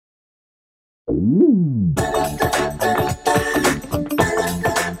You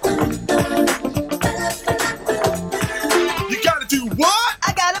gotta do what?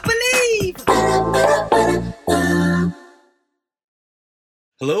 I gotta believe.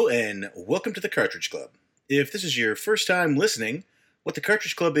 Hello and welcome to the Cartridge Club. If this is your first time listening, what the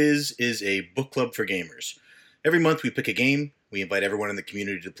Cartridge Club is a book club for gamers. Every month we pick a game, we invite everyone in the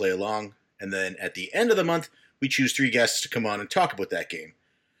community to play along, and then at the end of the month we choose 3 guests to come on and talk about that game.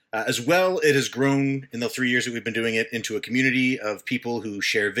 As well, it has grown in the 3 years that we've been doing it into a community of people who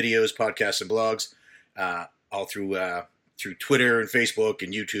share videos, podcasts, and blogs, all through Twitter and Facebook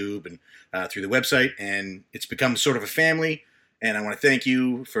and YouTube and through the website. And it's become sort of a family. And I want to thank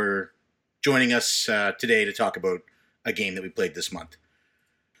you for joining us today to talk about a game that we played this month.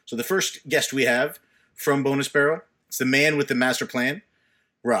 So the first guest we have from Bonus Barrel, it's the man with the master plan,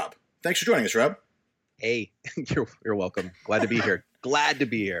 Rob. Thanks for joining us, Rob. Hey, you're welcome. Glad to be here. Glad to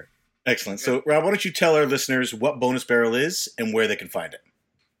be here. Excellent. So, Rob, why don't you tell our listeners what Bonus Barrel is and where they can find it?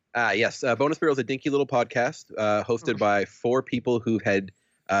 Yes, Bonus Barrel is a dinky little podcast hosted by 4 people who had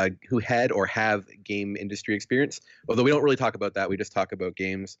or have game industry experience. Although we don't really talk about that. We just talk about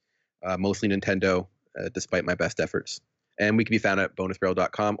games, mostly Nintendo, despite my best efforts. And we can be found at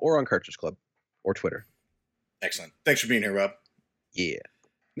bonusbarrel.com or on Cartridge Club or Twitter. Excellent. Thanks for being here, Rob. Yeah.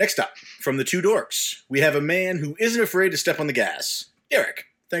 Next up, from the Two Dorks, we have a man who isn't afraid to step on the gas. Derek,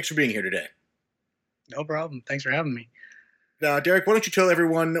 thanks for being here today. No problem. Thanks for having me. Derek, why don't you tell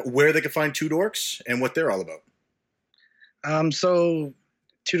everyone where they can find Two Dorks and what they're all about? So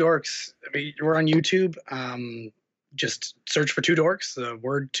Two Dorks, we're on YouTube. Just search for Two Dorks, the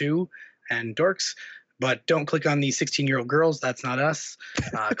word two and dorks. But don't click on the 16-year-old girls. That's not us.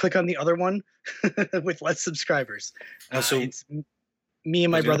 Click on the other one with less subscribers. It's me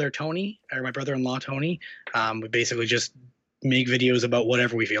and my brother Tony, or my brother-in-law Tony. We basically just make videos about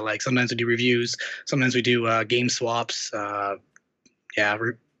whatever we feel like. Sometimes we do reviews. Sometimes we do game swaps.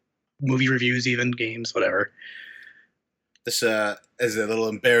 Movie reviews, even games, whatever. This is a little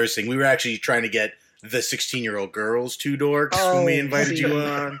embarrassing. We were actually trying to get the 16-year-old girls Two Dorks when we invited you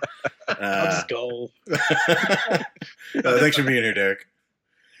on. I'll just go. Thanks for being here, Derek.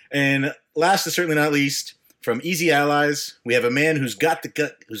 And last but certainly not least, from Easy Allies, we have a man who's got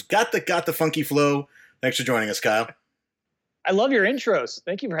the funky flow. Thanks for joining us, Kyle. I love your intros.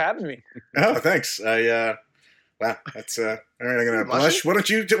 Thank you for having me. Oh, thanks. Wow, that's all right. I'm gonna blush. Why don't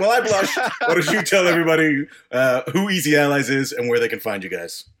you? I blush. Why don't you tell everybody who Easy Allies is and where they can find you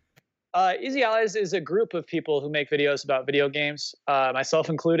guys? Easy Allies is a group of people who make videos about video games, myself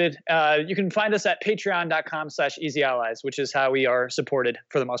included. You can find us at patreon.com/easyallies, which is how we are supported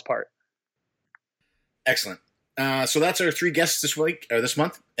for the most part. Excellent. So that's our 3 guests this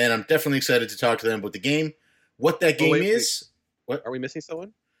month, and I'm definitely excited to talk to them about the game, what that game is. Wait. What are we missing?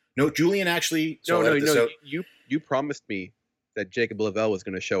 Someone? No, Julian actually. No. You promised me that Jacob Lavelle was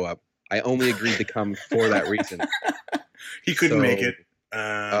going to show up. I only agreed to come for that reason. He couldn't make it.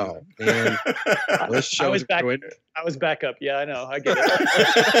 Man. Let's show I was back up. Yeah, I know. I get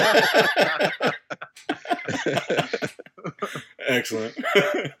it. Excellent.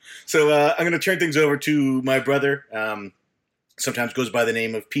 So I'm going to turn things over to my brother. Sometimes goes by the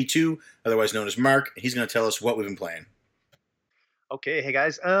name of P2, otherwise known as Mark. He's going to tell us what we've been playing. Okay, hey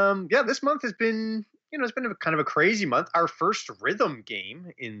guys. This month has been, it's been kind of a crazy month. Our first rhythm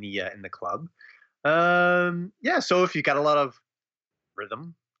game in the club. So if you got a lot of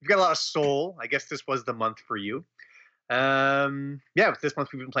rhythm, you've got a lot of soul, I guess this was the month for you. This month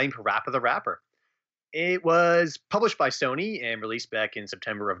we've been playing Parappa the Rapper. It was published by Sony and released back in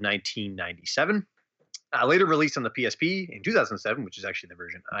September of 1997. Later released on the PSP in 2007, which is actually the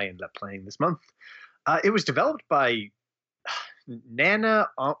version I ended up playing this month. It was developed by Nana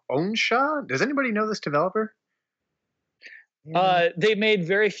Onshaw. Does anybody know this developer? They made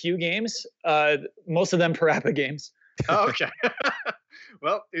very few games, most of them Parappa games. Oh, okay.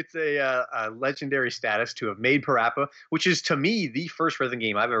 Well, it's a legendary status to have made Parappa, which is, to me, the first rhythm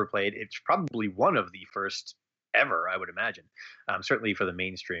game I've ever played. It's probably one of the first ever, I would imagine, certainly for the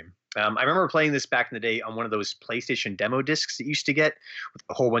mainstream. I remember playing this back in the day on one of those PlayStation demo discs that you used to get with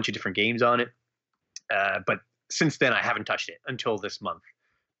a whole bunch of different games on it. But since then, I haven't touched it until this month.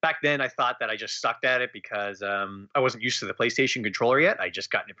 Back then, I thought that I just sucked at it because I wasn't used to the PlayStation controller yet. I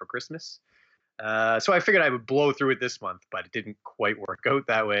just gotten it for Christmas. So I figured I would blow through it this month, but it didn't quite work out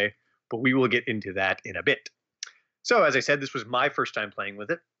that way. But we will get into that in a bit. So as I said, this was my first time playing with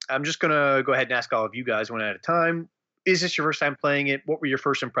it. I'm just going to go ahead and ask all of you guys one at a time. Is this your first time playing it? What were your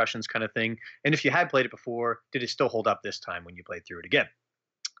first impressions, kind of thing? And if you had played it before, did it still hold up this time when you played through it again?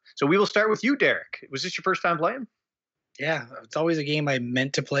 So we will start with you, Derek. Was this your first time playing? Yeah, it's always a game I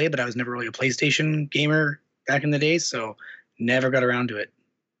meant to play, but I was never really a PlayStation gamer back in the day, so never got around to it.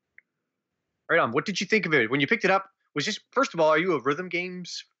 Right on. What did you think of it when you picked it up? Was just first of all, are you a rhythm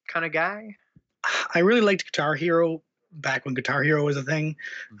games kind of guy? I really liked Guitar Hero back when Guitar Hero was a thing.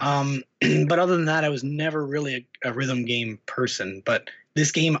 But other than that, I was never really a rhythm game person. But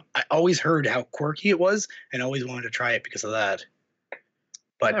this game, I always heard how quirky it was and always wanted to try it because of that.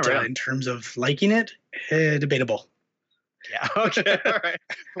 But in terms of liking it, debatable. Yeah. Okay. All right.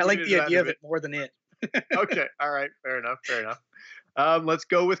 I like the idea of it more than it. Okay. All right. Fair enough. Fair enough. Let's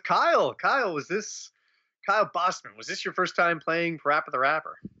go with Kyle. Kyle, Kyle Bossman? Was this your first time playing Parappa the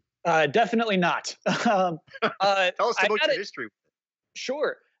Rapper? Definitely not. Tell us about your history.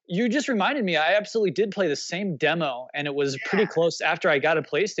 Sure. You just reminded me. I absolutely did play the same demo, and it was pretty close after I got a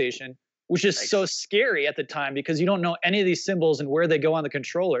PlayStation, which is so scary at the time because you don't know any of these symbols and where they go on the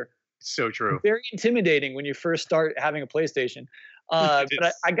controller. So true. Very intimidating when you first start having a PlayStation.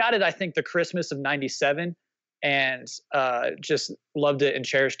 But I got it, I think, the Christmas of '97, and just loved it and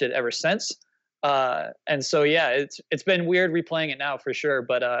cherished it ever since. And so, yeah, it's been weird replaying it now for sure.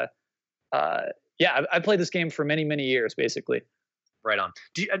 But yeah, I played this game for many, many years, basically. Right on.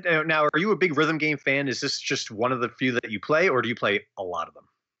 Now, are you a big rhythm game fan? Is this just one of the few that you play, or do you play a lot of them?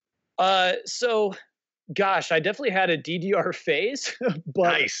 So, gosh, I definitely had a DDR phase,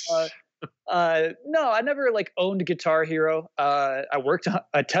 but nice. No, I never owned Guitar Hero.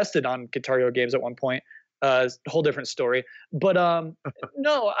 I tested on Guitar Hero games at one point. A whole different story. But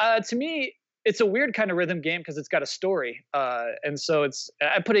no, to me, it's a weird kind of rhythm game because it's got a story, and so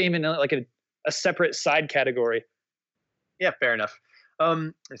I put it even in a separate side category. Yeah, fair enough.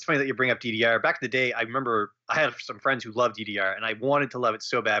 It's funny that you bring up DDR. Back in the day, I remember I had some friends who loved DDR, and I wanted to love it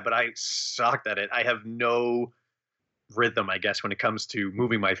so bad, but I sucked at it. I have no rhythm, I guess, when it comes to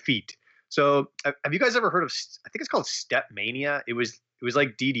moving my feet. So, have you guys ever heard of? I think it's called Step Mania. It was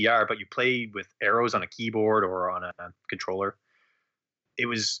like DDR, but you played with arrows on a keyboard or on a controller. It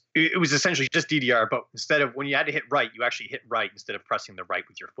was essentially just DDR, but instead of when you had to hit right, you actually hit right instead of pressing the right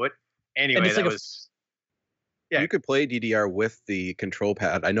with your foot. Anyway, that was. Yeah. You could play DDR with the control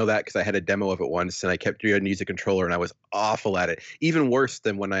pad. I know that because I had a demo of it once, and I kept trying to use a controller, and I was awful at it. Even worse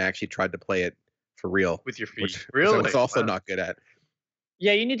than when I actually tried to play it for real. With your feet. Which really? I was also not good at.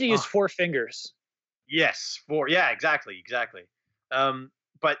 Yeah, you need to use 4 fingers. Yes, 4. Yeah, exactly.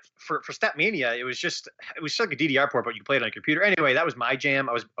 But for Step Mania, it was like a DDR port, but you could play it on a computer. Anyway, that was my jam.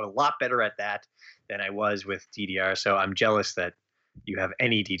 I was a lot better at that than I was with DDR, so I'm jealous that you have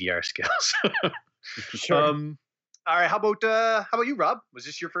any DDR skills. Sure. All right. How about you, Rob? Was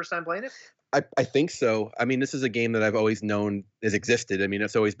this your first time playing it? I think so. I mean, this is a game that I've always known has existed. I mean,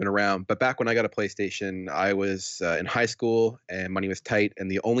 it's always been around. But back when I got a PlayStation, I was in high school and money was tight.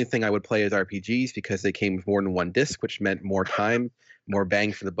 And the only thing I would play is RPGs because they came with more than one disc, which meant more time, more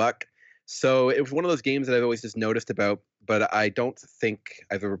bang for the buck. So it was one of those games that I've always just noticed about, but I don't think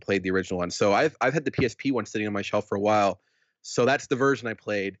I've ever played the original one. So I've had the PSP one sitting on my shelf for a while. So that's the version I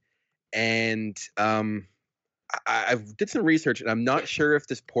played. And I did some research, and I'm not sure if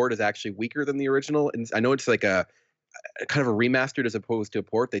this port is actually weaker than the original. And I know it's like a kind of a remastered as opposed to a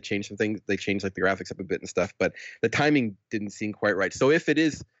port. They changed some things. They changed the graphics up a bit and stuff, but the timing didn't seem quite right. So if it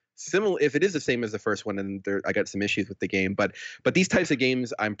is similar, if it is the same as the first one, then I got some issues with the game. But these types of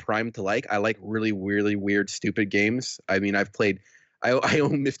games I'm primed to like. I like really, really weird, stupid games. I mean, I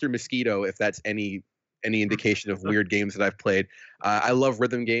own Mr. Mosquito, if that's any indication of weird games that I've played. I love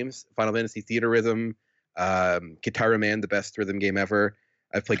rhythm games. Final Fantasy Theater Rhythm. Guitar Man, the best rhythm game ever.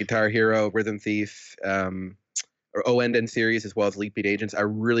 I've played Guitar Hero, Rhythm Thief, or ONN series, as well as Leap Beat Agents. I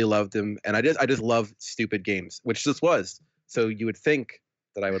really loved them, and I just love stupid games, which this was. So you would think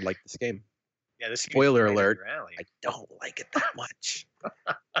that I would like this game. Yeah, this spoiler alert. I don't like it that much.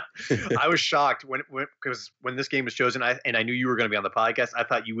 I was shocked because when this game was chosen, I knew you were going to be on the podcast. I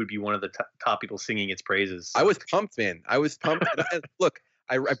thought you would be one of the top people singing its praises. I was pumped, man. I was pumped. Look,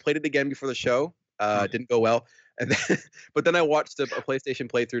 I played it again before the show. Didn't go well, but then I watched a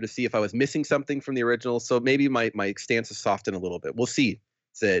PlayStation playthrough to see if I was missing something from the original. So maybe my stance is softened a little bit. We'll see.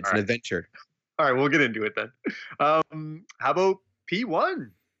 It's an adventure. All right, we'll get into it then. How about P1?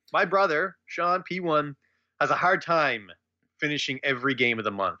 My brother Sean P1 has a hard time finishing every game of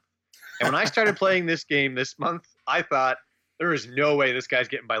the month. And when I started playing this game this month, I thought there is no way this guy's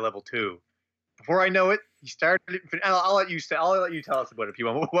getting by level 2. Before I know it, he started. I'll let you tell us about it,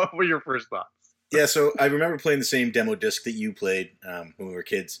 P1. What were your first thoughts? Yeah, so I remember playing the same demo disc that you played when we were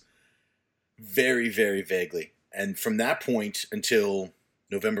kids, very, very vaguely. And from that point until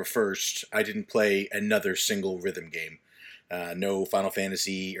November 1st, I didn't play another single rhythm game. No Final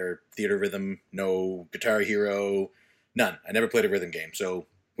Fantasy or Theater Rhythm, no Guitar Hero, None. I never played a rhythm game. So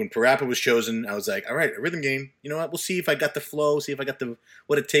when Parappa was chosen, I was like, all right, a rhythm game. You know what? We'll see if I got the flow, see if I got the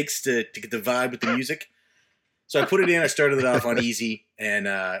what it takes to get the vibe with the music. So I put it in. I started it off on easy, and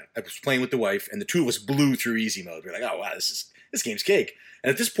I was playing with the wife, and the two of us blew through easy mode. We're like, oh, wow, this game's cake.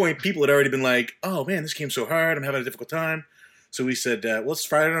 And at this point, people had already been like, oh, man, this game's so hard. I'm having a difficult time. So we said, well, let's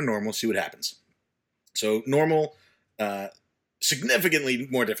try it on normal, see what happens. So normal, significantly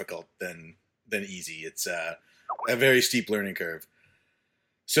more difficult than easy. It's a very steep learning curve.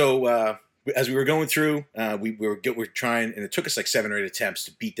 So as we were going through, we were trying, and it took us like 7 or 8 attempts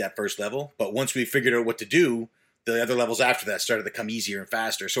to beat that first level. But once we figured out what to do, the other levels after that started to come easier and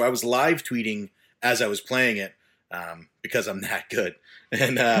faster. So I was live tweeting as I was playing it because I'm that good.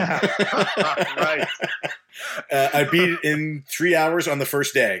 And Right. I beat it in 3 hours on the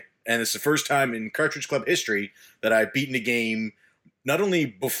first day. And it's the first time in Cartridge Club history that I've beaten a game not only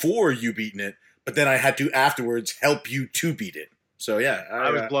before you beaten it, but then I had to afterwards help you to beat it. So yeah, I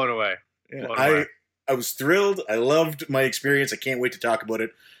was blown away. yeah, blown away. I was thrilled. I loved my experience. I can't wait to talk about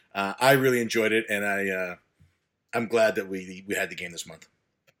it. I really enjoyed it, and I'm glad that we had the game this month.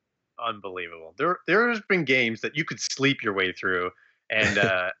 Unbelievable. There's been games that you could sleep your way through, and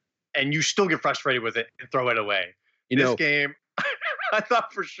and you still get frustrated with it and throw it away. This game, I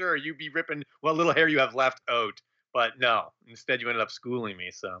thought for sure you'd be ripping what little hair you have left out, but no. Instead, you ended up schooling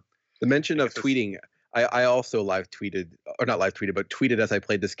me. So the mention of tweeting, I also live tweeted, or not live tweeted, but tweeted as I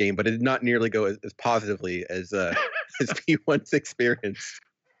played this game, but it did not nearly go as positively as as P1's experience.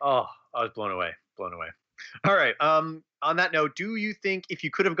 Oh, I was blown away. Blown away. All right. On that note, do you think if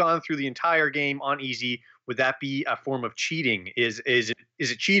you could have gone through the entire game on easy, would that be a form of cheating? Is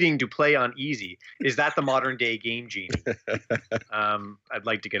it cheating to play on easy? Is that the modern day Game Genie? I'd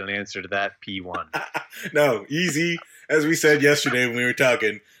like to get an answer to that, P1. No, easy. As we said yesterday when we were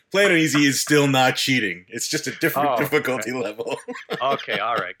talking, playing on easy is still not cheating. It's just a different difficulty level. Okay.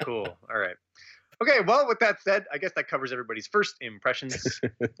 All right. Cool. All right. Okay, well, with that said, I guess that covers everybody's first impressions.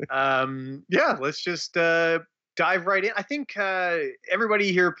 Yeah, let's just dive right in. I think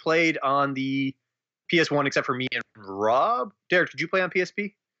everybody here played on the PS1 except for me and Rob. Derek, did you play on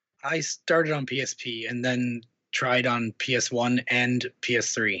PSP? I started on PSP and then tried on PS1 and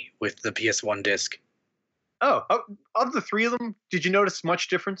PS3 with the PS1 disc. Oh, of the three of them, did you notice much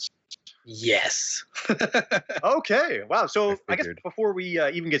difference? Yes. Okay, wow. So I guess figured. before we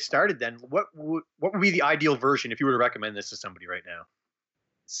even get started, then what would be the ideal version if you were to recommend this to somebody right now?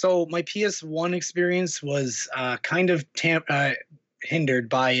 So my PS1 experience was kind of hindered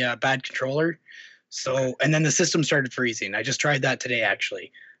by a bad controller. So, and then the system started freezing. I just tried that today,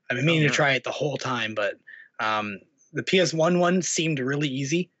 actually. I've been meaning to try it the whole time, but the PS1 one seemed really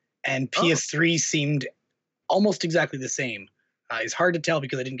easy, and PS3 seemed almost exactly the same. It's hard to tell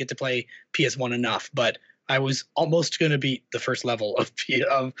because I didn't get to play PS1 enough, but I was almost going to beat the first level on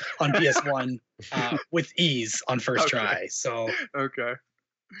PS1 with ease on first try. So, okay.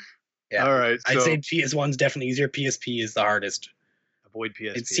 Yeah. All right. I'd say PS1's definitely easier. PSP is the hardest. Avoid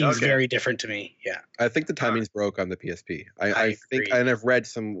PSP. It seems very different to me. Yeah. I think the timing's broke on the PSP. I think, agree. and I've read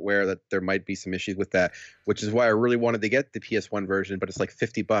somewhere that there might be some issues with that, which is why I really wanted to get the PS1 version, but it's like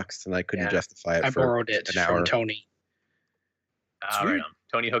 $50 and I couldn't justify it. I borrowed it an hour. from Tony. All right.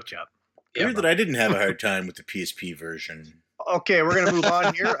 Tony hooked you up. Weird that I didn't have a hard time with the PSP version. Okay, we're going to move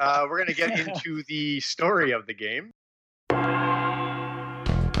on here. We're going to get into the story of the game. Kick,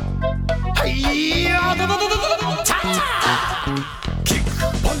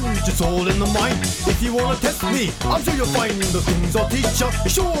 punch, it's all in the mind. If you wanna test me, I'm sure you'll find the things I'll teach ya. Be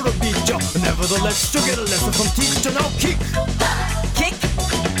sure to beat ya. Nevertheless, you'll get a lesson from teacher. Now kick, Kick,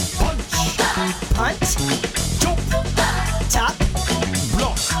 punch, punch, chop, chop,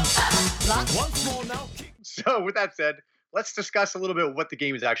 block. block. Once more now, kick. So, with that said, let's discuss a little bit what the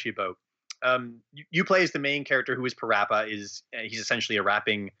game is actually about. You play as the main character, who is Parappa. He's essentially a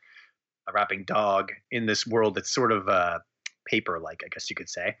rapping dog in this world that's sort of paper-like, I guess you could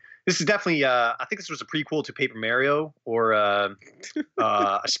say. This is definitely, I think this was a prequel to Paper Mario, or a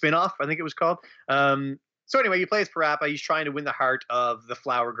spin-off, I think it was called. So anyway, you play as Parappa. He's trying to win the heart of the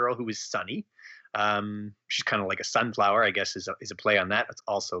flower girl, who is Sunny. She's kind of like a sunflower, I guess, is a play on that. It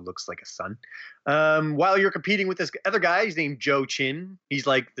also looks like a sun. While you're competing with this other guy, he's named Joe Chin. He's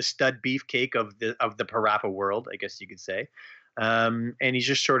like the stud beefcake of the Parappa world, I guess you could say. And he's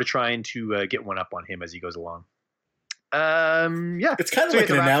just sort of trying to get one up on him as he goes along. Yeah. It's kind of like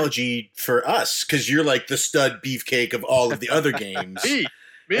an analogy for us, because you're like the stud beefcake of all of the other games. Me,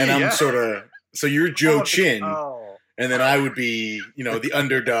 and I'm sort of, so you're Joe Chin, Oh, and then I would be, the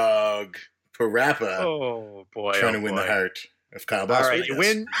underdog Parappa boy. trying to win the heart of Kyle Boss. All right, you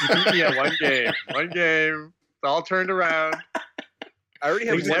win. You beat me at one game. One game. all turned around. I already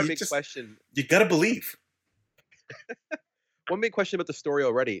have Exactly. one big Just- question. You gotta believe. One big question about the story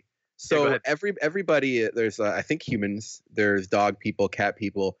already. go So ahead. everybody, there's I think humans, there's dog people, cat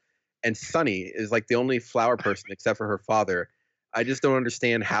people, and Sunny is like the only flower person except for her father. I just don't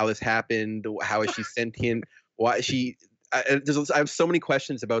understand how this happened. How is she sentient? Why is she? I have so many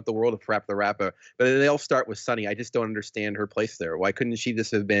questions about the world of Parappa the Rapper, but they all start with Sunny. I just don't understand her place there. Why couldn't she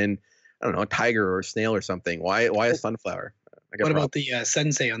just have been, I don't know, a tiger or a snail or something? Why a sunflower? I got What a about problem. the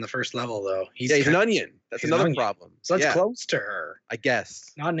sensei on the first level, though? Yeah, he's an onion. That's he's an another onion. problem. So that's yeah, close to her. I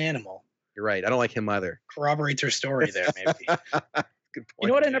guess Not an animal. you're right. I don't like him either. Corroborates her story there, maybe. Good point. You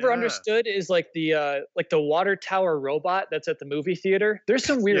know what I never Yeah. understood is like the water tower robot that's at the movie theater. There's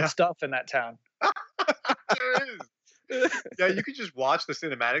some weird Yeah. stuff in that town. There is. Yeah, you could just watch the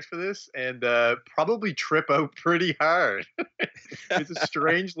cinematics for this and probably trip out pretty hard. It's a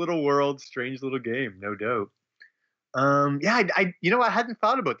strange little world, strange little game, no doubt. Yeah, I hadn't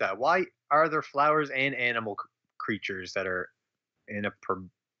thought about that. Why are there flowers and animal creatures that are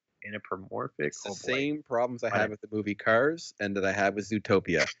anthropomorphic? It's the Oh, boy. same problems I Why have with the movie Cars and that I have with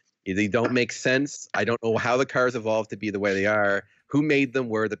Zootopia. They don't make sense. I don't know how the cars evolved to be the way they are. Who made them?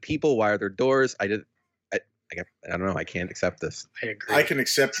 Where are the people? Why are there doors? I don't know. I can't accept this. I agree. I can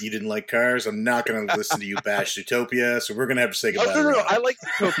accept you didn't like Cars. I'm not going to listen to you bash Zootopia, so we're going to have to say Oh, goodbye. no. Rob. I like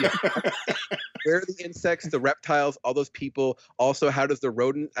Zootopia. Where are the insects, the reptiles, all those people? Also, how does the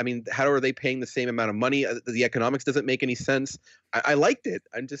rodent? I mean, how are they paying the same amount of money? The economics doesn't make any sense. I liked it.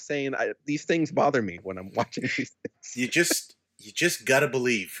 I'm just saying these things bother me when I'm watching these things. You just got to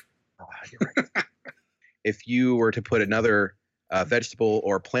believe. You're right. If you were to put another vegetable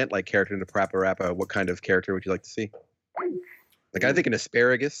or plant-like character into Parappa Rappa, what kind of character would you like to see? Like, I think an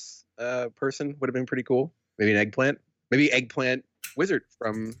asparagus person would have been pretty cool. Maybe an eggplant. Maybe eggplant wizard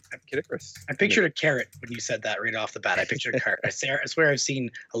from Kid Icarus. I pictured a carrot when you said that right off the bat. I pictured a carrot. I swear I've seen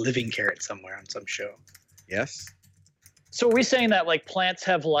a living carrot somewhere on some show. Yes. So are we saying that like plants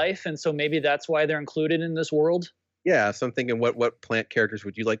have life, and so maybe that's why they're included in this world? Yeah. So I'm thinking, what plant characters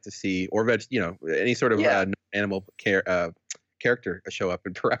would you like to see, or any sort of Yeah. animal character show up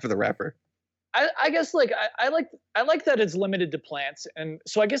in Parappa the Rapper? I guess like I like that it's limited to plants, and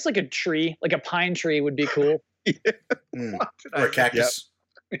so I guess like a tree, like a pine tree, would be cool. Mm. What did Or I a cactus.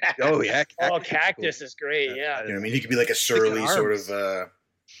 Oh yeah. Oh, would be cactus cool. is great. Yeah. You know what I mean? He could be like a surly sort arms. of.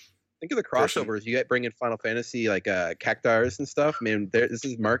 Think of the person. crossovers. You bring in Final Fantasy like cactars and stuff. Man, this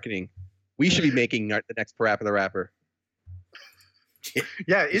is marketing. We should be making the next Parappa the Rapper.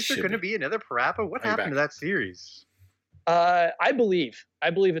 Yeah, It is there should going to be. be another Parappa? What Are you happened to that series? I believe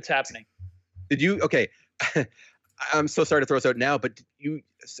it's happening. Did you? Okay. I'm so sorry to throw this out now, but you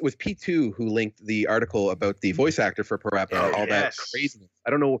was P2 who linked the article about the voice actor for Parappa, Oh, all that yes. craziness. I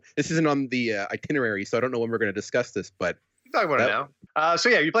don't know. This isn't on the itinerary, so I don't know when we're going to discuss this. But You talk about it That- now. So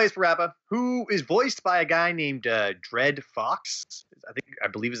yeah, you play as Parappa, who is voiced by a guy named Dread Fox. I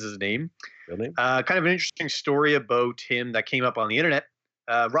believe is his name. real name? Kind of an interesting story about him that came up on the internet.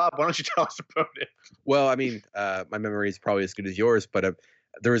 Rob, why don't you tell us about it? Well, I mean, my memory is probably as good as yours, but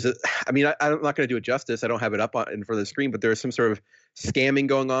there was I'm not going to do it justice. I don't have it up in front of the screen, but there's some sort of scamming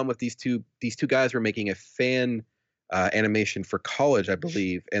going on with these two guys were making a fan animation for college, I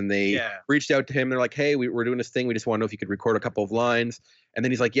believe, and they Yeah. reached out to him. They're like, "Hey, we're doing this thing. We just want to know if you could record a couple of lines." And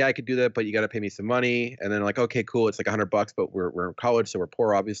then he's like, "Yeah, I could do that, but you got to pay me some money." And then they're like, "Okay, cool. It's like $100, but we're in college, so we're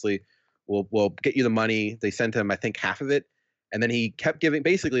poor, obviously. We'll get you the money." They sent him, I think, half of it. And then he kept giving,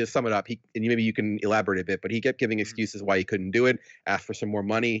 basically to sum it up, maybe you can elaborate a bit, but he kept giving excuses why he couldn't do it, asked for some more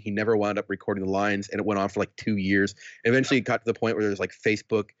money. He never wound up recording the lines, and it went on for like 2 years. And eventually it got to the point where there's like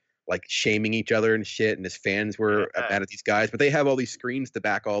Facebook like shaming each other and shit, and his fans were Yeah. mad at these guys. But they have all these screens to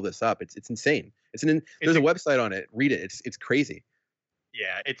back all this up. It's insane. There's a website on it. Read it. It's crazy.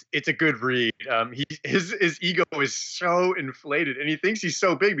 Yeah, it's a good read. His ego is so inflated, and he thinks he's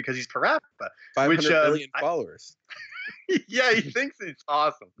so big because he's Parappa. 500 million followers. Yeah, he thinks it's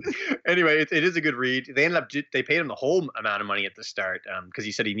awesome. Anyway, it is a good read. They ended up they paid him the whole amount of money at the start because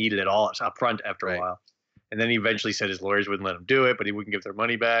he said he needed it all up front after a Right. while, and then he eventually said his lawyers wouldn't let him do it, but he wouldn't give their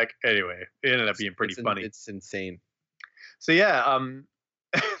money back. Anyway, it ended up being pretty funny. It's insane. So yeah,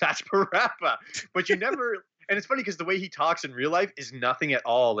 that's Parappa. But you never, and it's funny because the way he talks in real life is nothing at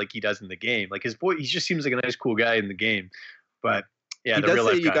all like he does in the game. Like his voice, he just seems like a nice, cool guy in the game. But yeah, He the does real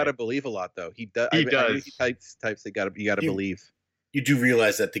say life you guy. got to believe a lot, though. He does. He I know does. he types that you got to You- believe. You do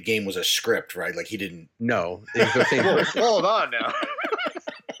realize that the game was a script, right? Like he didn't. No, it's the same Whoa, person. hold on now.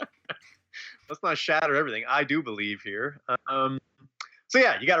 Let's not shatter everything. I do believe here. So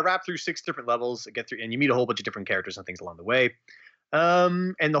yeah, you got to wrap through 6 different levels, get through, and you meet a whole bunch of different characters and things along the way.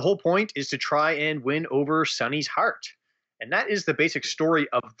 And the whole point is to try and win over Sunny's heart. And that is the basic story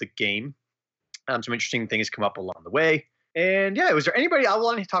of the game. Some interesting things come up along the way. And yeah, was there anybody I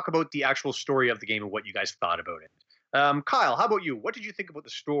want to talk about the actual story of the game and what you guys thought about it? Kyle, how about you? What did you think about the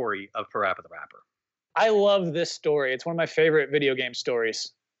story of Parappa the Rapper? I love this story. It's one of my favorite video game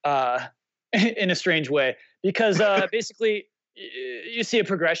stories, in a strange way, because basically you see a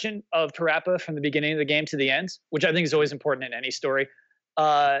progression of Parappa from the beginning of the game to the end, which I think is always important in any story.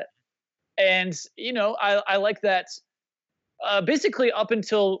 And you know, I like that. Basically, up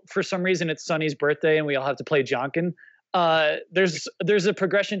until for some reason it's Sunny's birthday and we all have to play Jonkin. There's a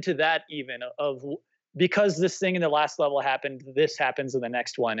progression to that even of because this thing in the last level happened, this happens in the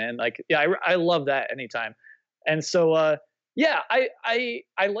next one, and like I love that anytime. And so yeah,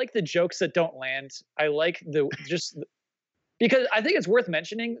 I like the jokes that don't land. I like because I think it's worth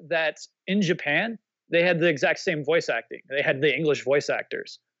mentioning that in Japan they had the exact same voice acting. They had the English voice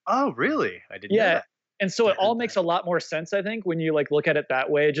actors. Oh, really? I didn't know that. And so it all makes a lot more sense, I think, when you like look at it that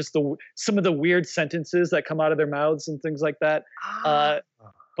way. Just some of the weird sentences that come out of their mouths and things like that.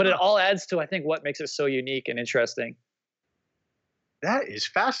 But it all adds to, I think, what makes it so unique and interesting. That is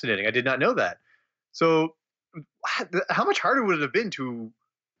fascinating. I did not know that. So, how much harder would it have been to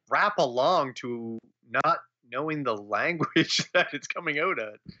rap along to not knowing the language that it's coming out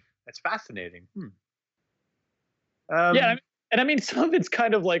at? That's fascinating. Yeah. And I mean, some of it's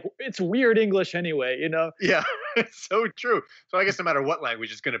kind of like, it's weird English anyway, you know? Yeah, it's so true. So I guess no matter what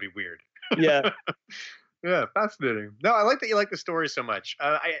language, it's going to be weird. Yeah. Yeah, fascinating. No, I like that you like the story so much.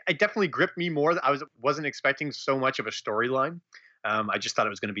 I definitely gripped me more. I wasn't expecting so much of a storyline. I just thought it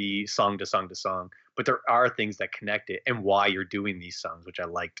was going to be song to song to song. But there are things that connect it and why you're doing these songs, which I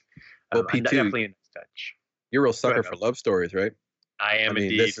liked. Well, I'm P2, definitely in touch. you're a real sucker ahead, for love stories, right? I am I mean,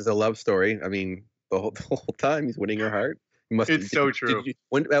 indeed. this is a love story. I mean, the whole time he's winning her heart. You must. It's so true.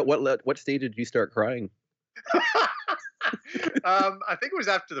 At what stage did you start crying? I think it was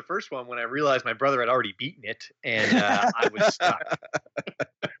after the first one when I realized my brother had already beaten it and I was stuck.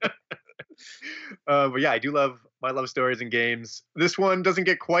 But yeah, I do love my love stories and games. This one doesn't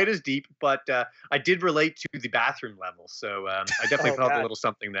get quite as deep, but I did relate to the bathroom level. So I definitely felt a little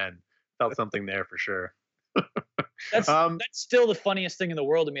something then. Felt something there for sure. That's still the funniest thing in the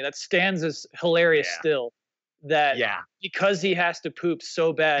world to me. That stands as hilarious still. That because he has to poop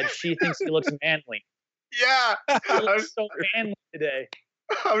so bad, she thinks he looks manly. Yeah. He looks so manly today.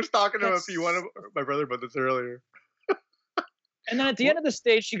 I was talking to my brother about this earlier. And then at the end of the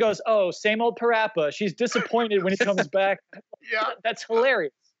stage, she goes, "Oh, same old Parappa." She's disappointed when he comes back. Yeah. That's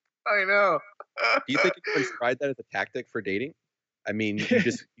hilarious. I know. Do you think anyone's tried that as a tactic for dating? I mean,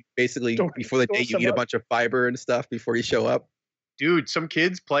 you basically before the date, you eat a bunch of fiber and stuff before you show up. Dude, some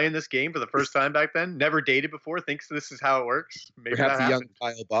kids playing this game for the first time back then, never dated before, thinks this is how it works. Maybe Perhaps that a young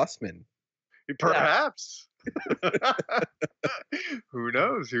happened. Kyle Bossman. Perhaps. Who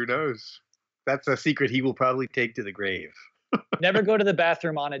knows? Who knows? That's a secret he will probably take to the grave. Never go to the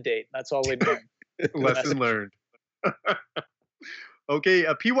bathroom on a date. That's all we do. Lesson learned. Okay,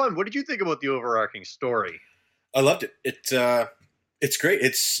 P1, what did you think about the overarching story? I loved it. It's great.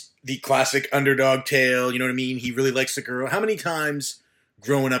 It's the classic underdog tale. You know what I mean? He really likes the girl. How many times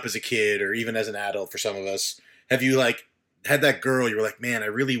growing up as a kid or even as an adult for some of us, have you like had that girl you were like, man, I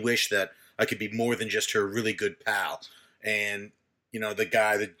really wish that I could be more than just her really good pal. And, you know, the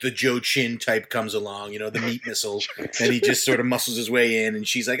guy, the Joe Chin type comes along, you know, the meat missile, and he just sort of muscles his way in. And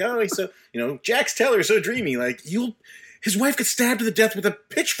she's like, oh, he's so, you know, Jax Teller, so dreamy. Like, his wife gets stabbed to the death with a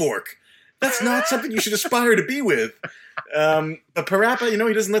pitchfork. That's not something you should aspire to be with. But Parappa, you know,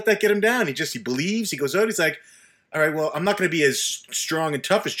 he doesn't let that get him down. He believes. He goes out. He's like, all right, well, I'm not going to be as strong and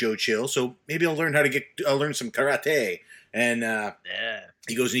tough as Joe Chill, so maybe I'll learn learn some karate. And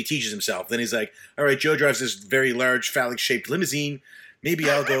he goes and he teaches himself. Then he's like, all right, Joe drives this very large phallic-shaped limousine. Maybe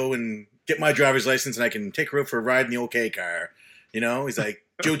I'll go and get my driver's license and I can take her out for a ride in the OK car. You know, he's like,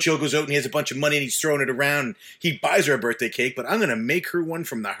 Joe Chill goes out and he has a bunch of money and he's throwing it around. He buys her a birthday cake, but I'm going to make her one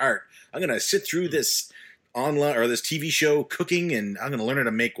from the heart. I'm going to sit through this online or this TV show cooking and I'm going to learn how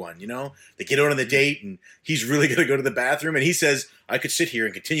to make one. You know, they get out on the date and he's really going to go to the bathroom and he says, I could sit here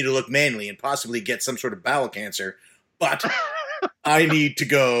and continue to look manly and possibly get some sort of bowel cancer, but I need to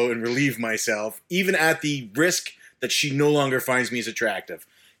go and relieve myself, even at the risk that she no longer finds me as attractive.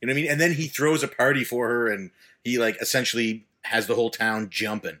 You know what I mean? And then he throws a party for her and he like essentially has the whole town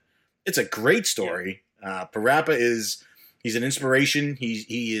jumping. It's a great story. Parappa he's an inspiration.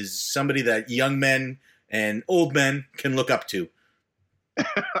 He is somebody that young men and old men can look up to.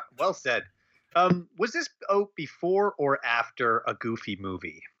 Well said. Was this out before or after a Goofy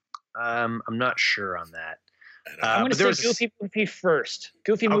movie? I'm not sure on that. I'm going to but say there was a Goofy movie first.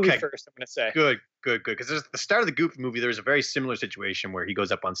 Goofy movie Okay. first, I'm going to say. Good. Because there's the start of the Goofy movie. There's a very similar situation where he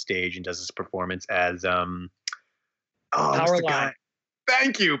goes up on stage and does this performance as what's the guy? Powerline.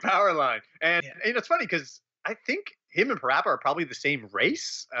 Thank you, Powerline. And Yeah. it's funny because I think him and Parappa are probably the same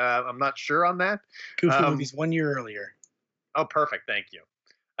race. I'm not sure on that. Goofy movies 1 year earlier. Oh, perfect. Thank you.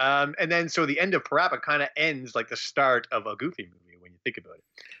 And then so the end of Parappa kind of ends like the start of a Goofy movie when you think about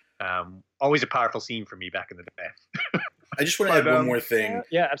it. Always a powerful scene for me back in the day. I just want to add one more thing.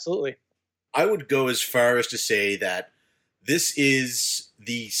 Yeah, absolutely. I would go as far as to say that this is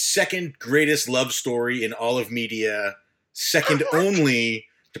the second greatest love story in all of media, second only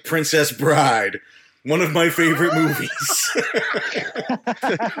to Princess Bride, one of my favorite movies.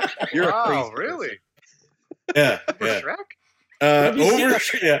 You're a Wow, crazy really? yeah, For yeah.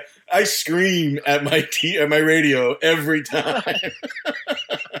 Shrek? Yeah, I scream at my radio every time.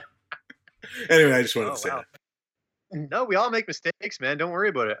 Anyway, I just wanted to say that. No, we all make mistakes, man. Don't worry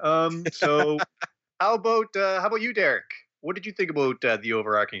about it. So how about you, Derek? What did you think about the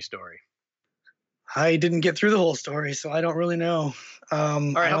overarching story? I didn't get through the whole story, so I don't really know. All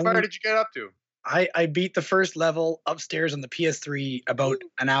right, how far did you get up to? I beat the first level upstairs on the PS3 about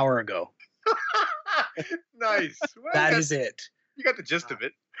an hour ago. Nice. Well, That you is it. You got the gist of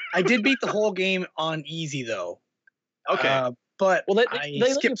it. I did beat the whole game on easy though. Okay. But Well, they I let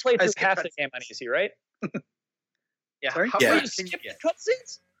you skipped- play I through skipped half the cutscenes. game on easy, right? Yeah. sorry? How Yeah. far You can you skip the get?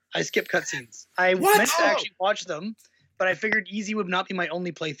 cutscenes? I skipped cutscenes. I What? meant to Oh. actually watch them, but I figured easy would not be my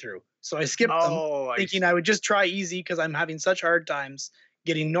only playthrough. So I skipped them, Oh, thinking I would just try easy because I'm having such hard times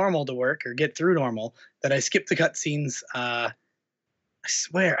getting normal to work or get through normal that I skipped the cutscenes. I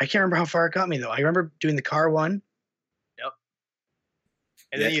swear, I can't remember how far it got me though. I remember doing the car one.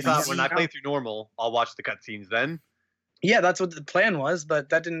 And then Yeah, you thought, easy. when I play through normal, I'll watch the cutscenes then. Yeah, that's what the plan was, but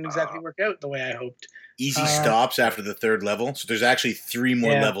that didn't exactly work out the way I hoped. Easy Uh, stops after the third level, so there's actually 3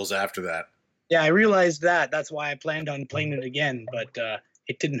 more Yeah. levels after that. Yeah, I realized that. That's why I planned on playing it again, but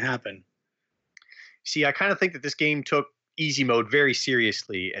it didn't happen. See, I kind of think that this game took easy mode very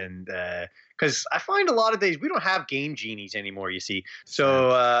seriously, and because I find a lot of days we don't have game genies anymore. You see,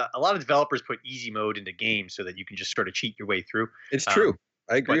 so a lot of developers put easy mode into games so that you can just sort of cheat your way through. It's true.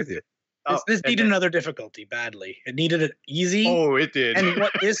 I agree but- with you. This and needed then- another difficulty badly. It needed it easy. Oh, it did. And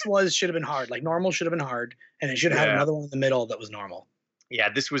what this was should have been hard. Like normal should have been hard, and it should have had Yeah. another one in the middle that was normal. Yeah,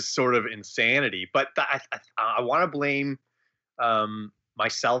 this was sort of insanity. But I want to blame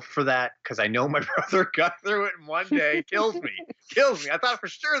myself for that because I know my brother got through it in one day. Kills me. I thought for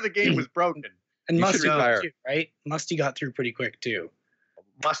sure the game was broken. And You should Musty retire. too, right? Musty got through pretty quick too.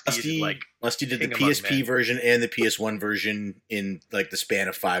 Musty is like Musty did the king among PSP men. version and the PS1 version in like the span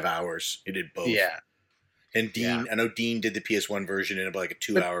of 5 hours. He did both. Yeah. And Dean, Yeah. I know Dean did the PS1 version in about like a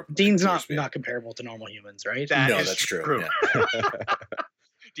 2 But hour. Dean's not span. not comparable to normal humans, right? That No, is that's true.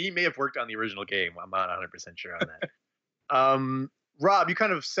 Dean may have worked on the original game. I'm not 100% sure on that. Rob, you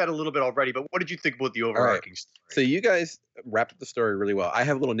kind of said a little bit already, but what did you think about the overarching story? So you guys wrapped up the story really well. I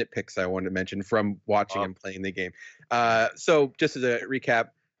have little nitpicks I wanted to mention from watching and playing the game. So just as a recap,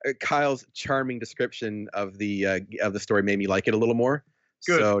 Kyle's charming description of the story made me like it a little more.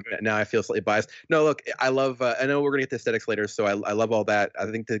 Good, So good. now I feel slightly biased. No, look, I love. I know we're gonna get to aesthetics later, so I love all that. I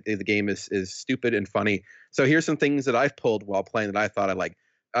think the game is stupid and funny. So here's some things that I've pulled while playing that I thought I liked.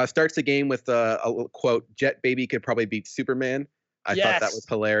 Starts the game with a quote: "Jet Baby could probably beat Superman." I thought that Yes. was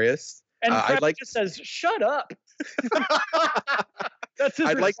hilarious. And I'd Crap like- just says, "Shut up." That's his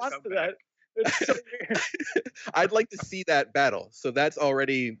I'd like to response to that. It's so weird. I'd like to see that battle. So that's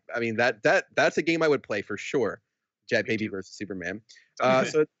already. I mean that's a game I would play for sure. Jet Baby versus Superman.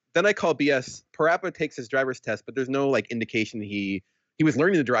 So then I call BS. Parappa takes his driver's test, but there's no like indication he was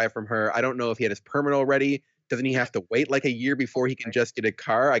learning to drive from her. I don't know if he had his permit already. Doesn't he have to wait like a year before he can just get a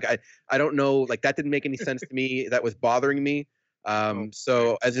car? I don't know. Like that didn't make any sense to me. That was bothering me.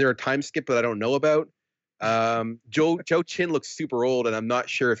 So is there a time skip that I don't know about? Joe Chin looks super old, and I'm not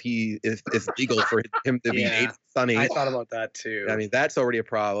sure if he is legal for him to be Yeah. Sunny. I thought about that too. I mean, that's already a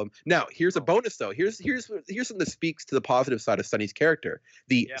problem. Now, here's a bonus though. Here's something that speaks to the positive side of Sunny's character,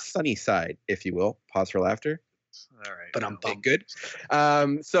 the Yeah. sunny side, if you will. Pause for laughter. All right. But I'm Okay, good.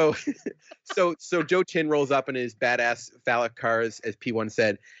 So Joe Chin rolls up in his badass phallic cars, as P1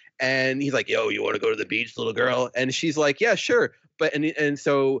 said, and he's like, "Yo, you want to go to the beach, little girl?" And she's like, "Yeah, sure." But and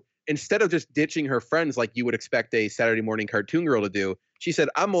so instead of just ditching her friends like you would expect a Saturday morning cartoon girl to do, she said,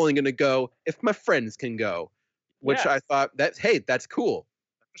 "I'm only going to go if my friends can go," which Yeah. I thought that's cool.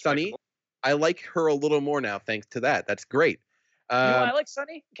 Sunny, I like her a little more now thanks to that. That's great. You know, I like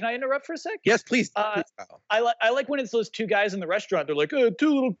Sunny. Can I interrupt for a sec? Yes, please. Uh, please, Kyle. I like when it's those two guys in the restaurant. They're like, "Oh,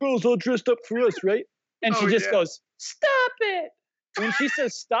 two little girls all dressed up for us, right?" And she Oh, just yeah. goes, "Stop it!" When she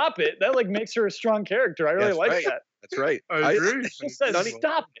says "stop it," that like makes her a strong character. I really That's like right. that. That's right. I agree. She says, Sonny-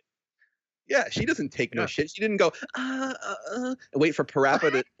 "Stop it." Yeah, she doesn't take no Yeah. shit. She didn't go and wait for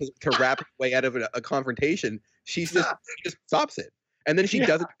Parappa to rap her way out of a confrontation. She just stops it, and then she Yeah.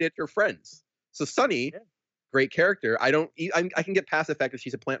 doesn't hit her friends. So Sunny, Yeah. great character. I can get past the fact that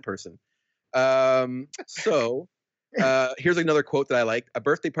she's a plant person. So here's another quote that I like: "A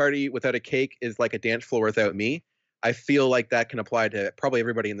birthday party without a cake is like a dance floor without me." I feel like that can apply to probably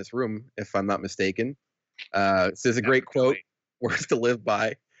everybody in this room, if I'm not mistaken. So there's a great quote, words to live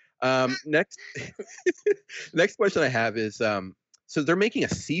by. Next question I have is, so they're making a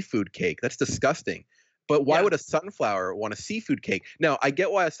seafood cake. That's disgusting. But why Yeah. would a sunflower want a seafood cake? Now, I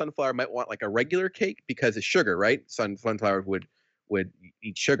get why a sunflower might want like a regular cake because it's sugar, right? Sunflowers would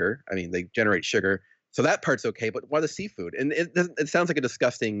eat sugar. I mean, they generate sugar. So that part's okay, but why the seafood? And it sounds like a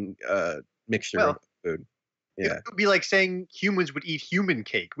disgusting mixture Well, of food. Yeah. It would be like saying humans would eat human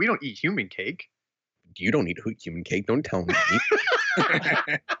cake. We don't eat human cake. You don't eat human cake. Don't tell me.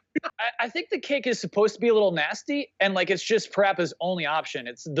 I think the cake is supposed to be a little nasty, and like it's just Parappa's only option.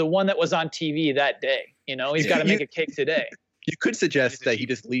 It's the one that was on TV that day. You know, he's got to You- make a cake today. You could suggest It's a that he cheap-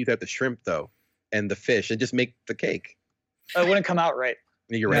 just leaves out the shrimp though, and the fish, and just make the cake. It wouldn't come out right.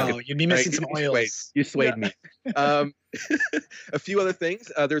 You're right. No, you'd be missing some oils. You swayed me. A few other things.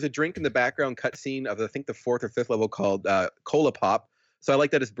 There's a drink in the background cutscene of I think the 4th or 5th level called Cola Pop. So I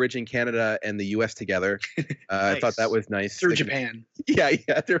like that it's bridging Canada and the U.S. together. I thought that was nice. Through Japan. Yeah,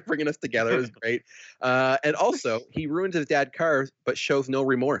 they're bringing us together. It was great. And also, he ruins his dad's car, but shows no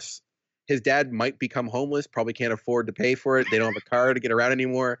remorse. His dad might become homeless, probably can't afford to pay for it. They don't have a car to get around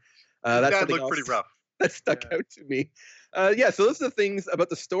anymore. That's that something looked pretty else rough. that stuck out to me. So those are the things about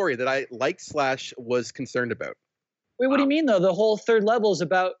the story that I liked / was concerned about. Wait, what do you mean though? The whole 3rd level is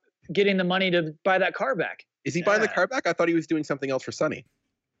about getting the money to buy that car back. Is he buying the Yeah. car back? I thought he was doing something else for Sunny.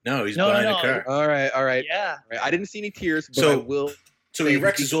 No, he's No, buying no, a car. All right. Yeah. I didn't see any tears, but So- I will. So he Say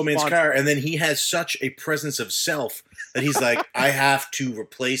wrecks he's his old man's sponsored. car, and then he has such a presence of self that he's like, I have to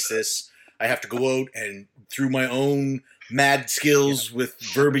replace this. I have to go out and, through my own mad skills with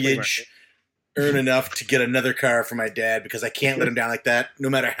verbiage, earn enough to get another car for my dad because I can't let him down like that. No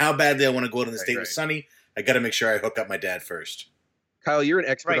matter how badly I want to go out on this date with Sonny, I got to make sure I hook up my dad first. Kyle, you're an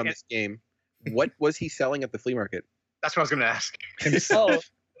expert Right, on this game. What was he selling at the flea market? That's what I was going to ask. Oh,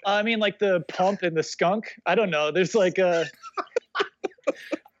 I mean, like the pump and the skunk. I don't know. There's like a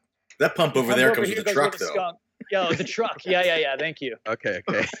That pump over pump there over comes here with a goes truck, with a though. skunk. Yo, the truck. Yeah. Thank you. Okay.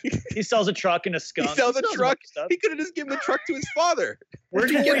 He sells a truck and a skunk. sells a bunch of truck? stuff. He could have just given the truck to his father.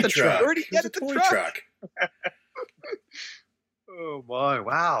 Where'd he get the truck? Where'd he It was get a the toy truck? truck. Oh, my.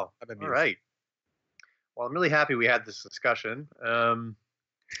 Wow. I'm All amused. right. Well, I'm really happy we had this discussion. Rob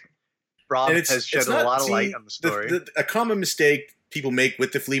And has shed a not- lot of see, light on the story. A common mistake people make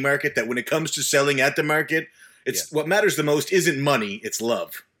with the flea market that when it comes to selling at the market, it's what matters the most isn't money, it's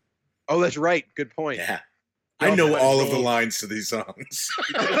love. Oh, that's right. Good point. Yeah. Oh, I know my all of God. the lines to these songs.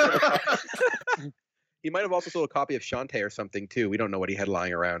 He might have also sold a copy of Shantae or something too. We don't know what he had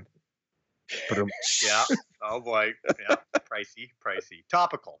lying around. But Yeah. Oh boy. Yeah. Pricey.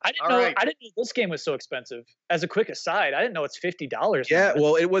 Topical. I didn't All know. right. I didn't know this game was so expensive. As a quick aside, I didn't know it's $50. yeah,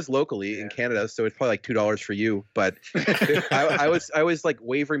 well, it was locally in Yeah. Canada, so it's probably like $2 for you. But I was like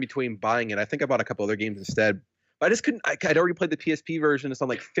wavering between buying it. I think I bought a couple other games instead. But I just couldn't. I'd already played the PSP version. It's on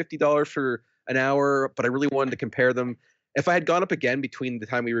like $50 for an hour. But I really wanted to compare them. If I had gone up again between the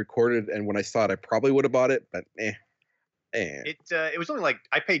time we recorded and when I saw it, I probably would have bought it. But It was only like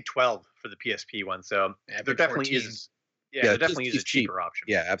I paid $12 for the PSP one, so Yeah, there paid definitely 14. is. Yeah, there it's definitely just- is a it's cheap. cheaper option.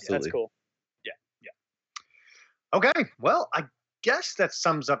 yeah, That's absolutely. cool. Okay, well, I guess that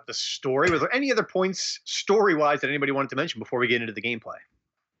sums up the story. Were there any other points story-wise that anybody wanted to mention before we get into the gameplay?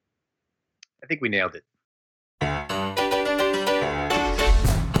 I think we nailed it.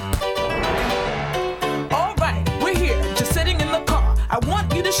 All right, we're here, just sitting in the car. I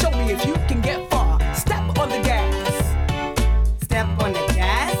want you to show me if you can get far. Step on the gas. Step on the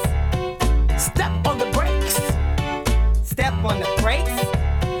gas. Step on the brakes. Step on the brakes.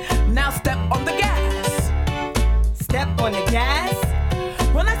 Now step on the gas. Step on the gas.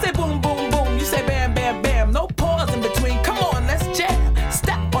 When I say boom, boom, boom, you say bam, bam, bam. No pause in between. Come on, let's jam.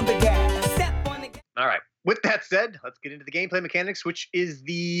 Step on the gas. Step on the gas. All right. With that said, let's get into the gameplay mechanics, which is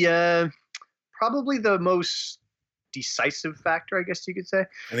the probably the most decisive factor, I guess you could say.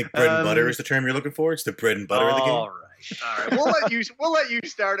 I think bread and butter is the term you're looking for. It's the bread and butter of the game. All right. We'll let you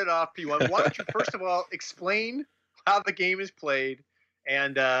start it off, P1. Why don't you first of all explain how the game is played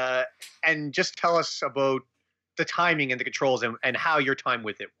and just tell us about the timing and the controls and how your time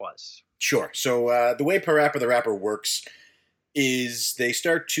with it was. Sure. So the way Parappa the Rapper works is they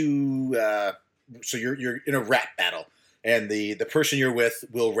start to so you're in a rap battle, and the person you're with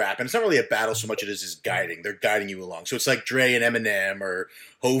will rap, and it's not really a battle so much as it is guiding. They're guiding you along. So it's like Dre and Eminem or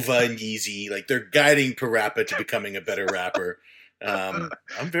Hova and Yeezy, like they're guiding Parappa to becoming a better rapper. I'm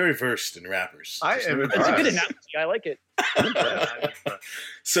very versed in rappers. It's a good analogy. I like it.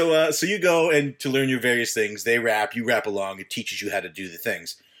 So you go and to learn your various things. They rap, you rap along. It teaches you how to do the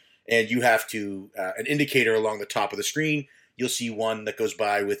things, and you have to an indicator along the top of the screen. You'll see one that goes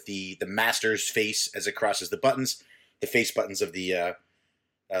by with the master's face as it crosses the buttons, the face buttons of the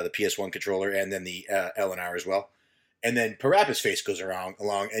PS1 controller, and then the L and R as well. And then Parappa's face goes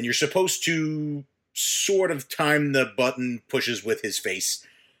along, and you're supposed to sort of time the button pushes with his face,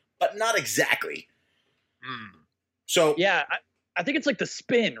 but not exactly. So yeah, I think it's like the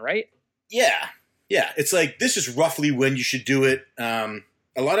spin, right? Yeah. It's like this is roughly when you should do it. And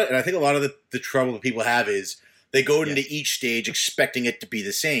I think a lot of the trouble that people have is they go into each stage expecting it to be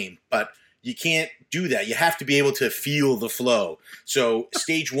the same, but you can't do that. You have to be able to feel the flow. So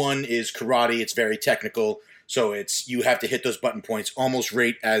stage 1 is karate. It's very technical. So you have to hit those button points almost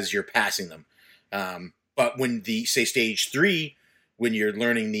right as you're passing them. But when say stage 3, when you're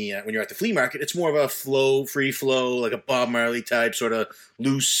learning when you're at the flea market, it's more of a free flow, like a Bob Marley type, sort of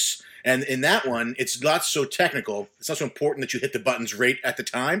loose. And in that one, it's not so technical. It's not so important that you hit the buttons right at the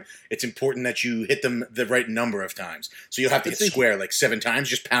time. It's important that you hit them the right number of times. So you'll have to hit square like 7 times.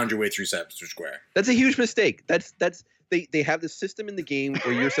 Just pound your way through square. That's a huge mistake. They have this system in the game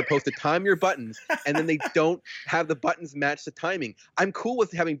where you're supposed to time your buttons, and then they don't have the buttons match the timing. I'm cool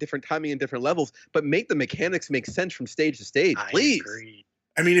with having different timing and different levels, but make the mechanics make sense from stage to stage, please. I agree.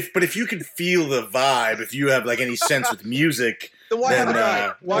 I mean, if you can feel the vibe, if you have like any sense with music, then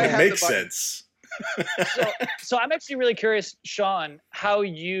it makes sense. So I'm actually really curious, Sean, how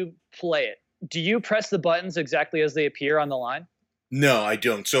you play it. Do you press the buttons exactly as they appear on the line? No, I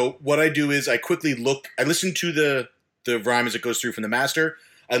don't. So what I do is I quickly look. I listen to the rhyme as it goes through from the master.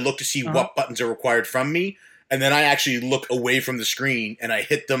 I look to see what buttons are required from me, and then I actually look away from the screen and I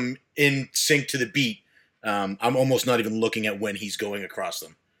hit them in sync to the beat. I'm almost not even looking at when he's going across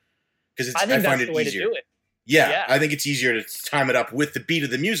them because I think that's the way to do it. Yeah, I think it's easier to time it up with the beat of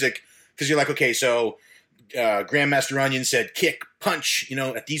the music because you're like, okay, so Grandmaster Onion said kick, punch,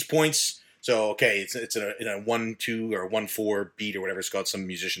 at these points. So okay, it's in a 1-2 or 1-4 beat or whatever it's called. Some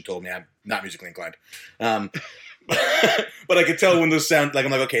musician told me. I'm not musically inclined. But I could tell when those sound like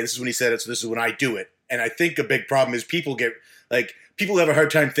I'm like, okay, this is when he said it, so this is when I do it. And I think a big problem is people have a hard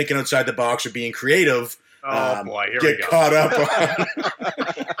time thinking outside the box or being creative. Oh boy, here we go. Get caught up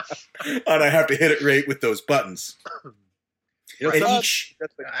on I have to hit it right with those buttons.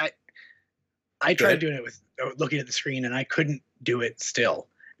 I tried doing it with looking at the screen, and I couldn't do it still.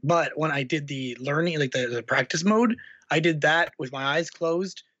 But when I did the learning, like the practice mode, I did that with my eyes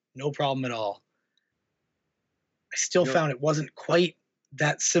closed, no problem at all. I still found it wasn't quite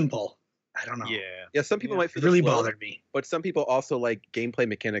that simple. I don't know. Yeah. Some people might feel it really bothered me, but some people also like gameplay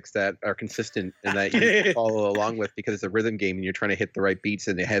mechanics that are consistent and that you can follow along with because it's a rhythm game and you're trying to hit the right beats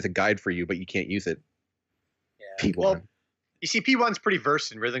and it has a guide for you, but you can't use it. Yeah. Well, you see, P1's pretty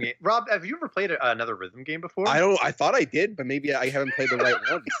versed in rhythm game. Rob, have you ever played another rhythm game before? I thought I did, but maybe I haven't played the right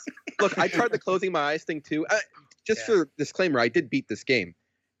ones. Look, I tried the closing my eyes thing too. For disclaimer, I did beat this game.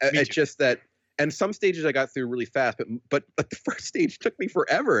 It's just that. And some stages I got through really fast, but the first stage took me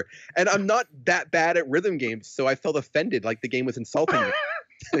forever. And I'm not that bad at rhythm games, so I felt offended, like the game was insulting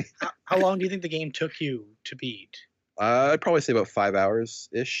me. How long do you think the game took you to beat? I'd probably say about 5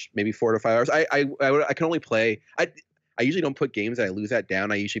 hours-ish, maybe 4 to 5 hours. I can only play. I usually don't put games that I lose at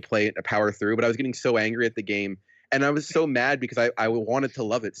down. I usually play it a power through, but I was getting so angry at the game. And I was so mad because I wanted to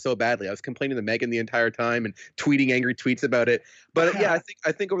love it so badly. I was complaining to Megan the entire time and tweeting angry tweets about it. But yeah,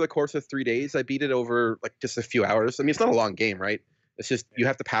 I think over the course of 3 days, I beat it over like just a few hours. I mean, it's not a long game, right? It's just you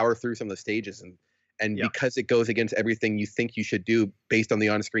have to power through some of the stages, and because it goes against everything you think you should do based on the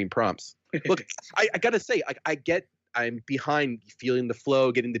on-screen prompts. Look, I gotta say, I'm behind feeling the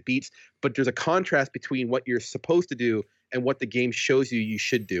flow, getting the beats, but there's a contrast between what you're supposed to do and what the game shows you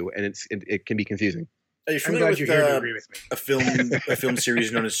should do, and it can be confusing. Are you familiar with a film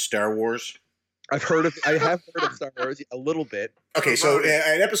series known as Star Wars? I have heard of Star Wars a little bit. Okay, so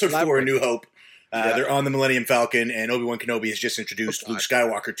in episode 4, A New Hope, They're on the Millennium Falcon, and Obi-Wan Kenobi has just introduced Luke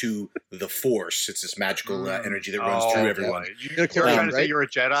Skywalker to the Force. It's this magical energy that runs through everyone. You're trying to say you're a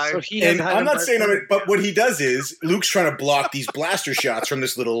Jedi? So he And has had I'm a not dark saying side. it, but what he does is Luke's trying to block these blaster shots from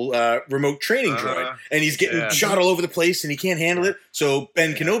this little remote training droid, and he's getting shot all over the place, and he can't handle it. So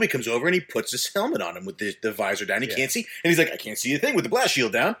Ben Kenobi comes over, and he puts his helmet on him with the visor down. He can't see, and he's like, "I can't see a thing with the blast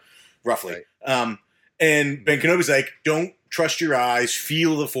shield down." Roughly, and Ben Kenobi's like, "Don't trust your eyes,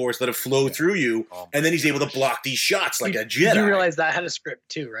 feel the Force, let it flow through you," and then he's able to block these shots like a Jedi. You realize that had a script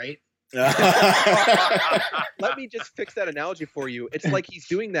too, right? Let me just fix that analogy for you. It's like he's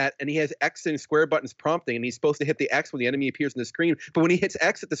doing that, and he has X and square buttons prompting, and he's supposed to hit the X when the enemy appears on the screen. But when he hits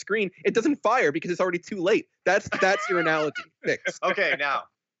X at the screen, it doesn't fire because it's already too late. That's your analogy. Fix. Okay, now.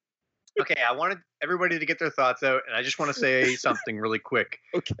 Okay, I wanted everybody to get their thoughts out, and I just want to say something really quick.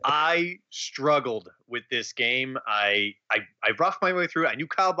 Okay. I struggled with this game. I roughed my way through it. I knew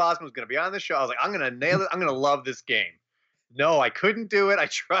Kyle Bosman was going to be on the show. I was like, I'm going to nail it. I'm going to love this game. No, I couldn't do it. I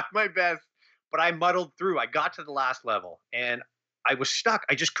tried my best, but I muddled through. I got to the last level, and I was stuck.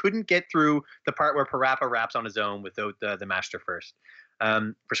 I just couldn't get through the part where Parappa raps on his own without the Master First.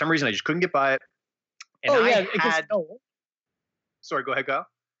 For some reason, I just couldn't get by it. And Sorry, go ahead, Kyle.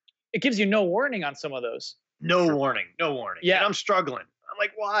 It gives you no warning on some of those. No warning. Yeah. And I'm struggling. I'm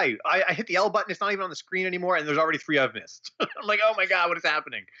like, why? I hit the L button. It's not even on the screen anymore. And there's already 3 I've missed. I'm like, oh my God, what is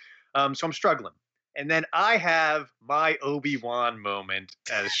happening? So I'm struggling. And then I have my Obi-Wan moment,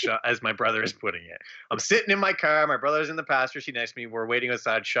 as my brother is putting it. I'm sitting in my car. My brother's in the passenger seat next to me. We're waiting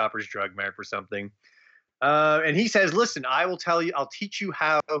outside Shoppers Drug Mart for something. And he says, listen, I'll teach you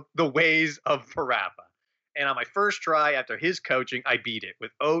how the ways of Parappa. And on my first try, after his coaching, I beat it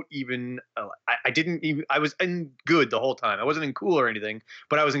without even. I was in good the whole time. I wasn't in cool or anything,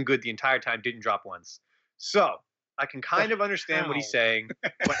 but I was in good the entire time. Didn't drop once. So I can kind of understand what he's saying.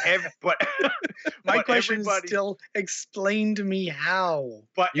 But my question is still, explain to me how.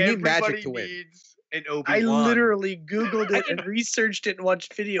 But you need magic everybody to win. needs an Obi-Wan. I literally Googled it and researched it and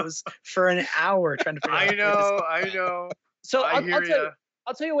watched videos for an hour trying to figure out. I know. So I I'll hear tell ya. you.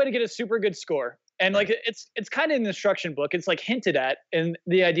 I'll tell you a way to get a super good score. And like it's kind of in the instruction book. It's like hinted at in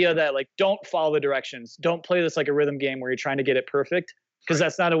the idea that like don't follow the directions. Don't play this like a rhythm game where you're trying to get it perfect because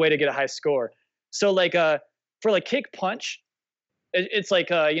that's not a way to get a high score. So like for like kick punch, it's like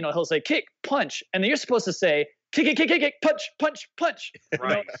he'll say kick punch, and then you're supposed to say kick punch punch punch.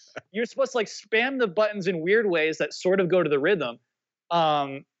 Right. You're supposed to like spam the buttons in weird ways that sort of go to the rhythm.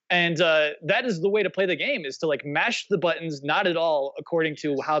 And that is the way to play the game, is to like mash the buttons, not at all according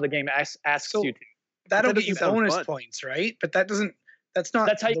to how the game asks you to. That'll That get you doesn't sound bonus fun. points, right? But that's not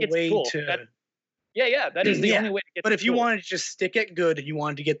That's how you the get way cool. to. That is the Yeah, only way to get. But if you cool. wanted to just stick it good, and you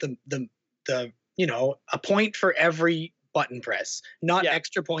wanted to get the a point for every button press, not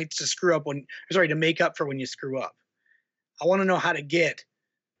extra points to to make up for when you screw up. I want to know how to get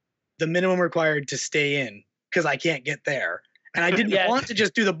the minimum required to stay in, because I can't get there. And I didn't want to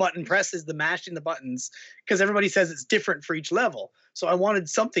just do the button presses, the mashing the buttons, because everybody says it's different for each level. So I wanted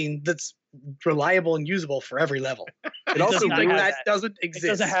something that's reliable and usable for every level. It also does not ruins, have that that. doesn't It exist.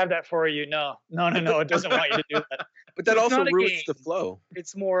 doesn't have that for you. No. It doesn't want you to do that. but that It's also not a ruins game. the flow.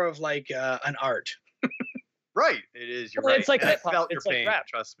 It's more of like an art. Right. It is. You're Well, right. it's like And I hip-hop. felt your It's like pain. rap.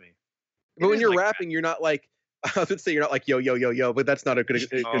 Trust me. But It when is you're like rapping, you're not like I was gonna say you're not like yo yo yo yo, but that's not a good.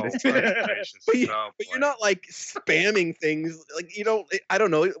 Oh, my gracious. But you- Oh, But you're boy. not like spamming things like you don't. I don't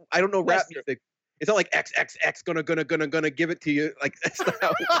know. I don't know rap That's true. music. It's not like X gonna give it to you. Like that's not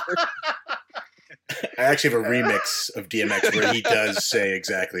how it works. I actually have a remix of DMX where he does say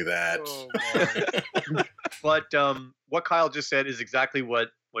exactly that. Oh, my. But what Kyle just said is exactly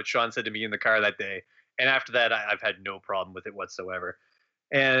what Sean said to me in the car that day. And after that, I've had no problem with it whatsoever.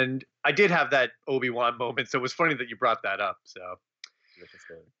 And I did have that Obi-Wan moment, so it was funny that you brought that up. So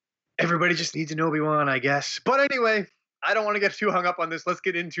everybody just needs an Obi-Wan, I guess. But anyway, I don't want to get too hung up on this. Let's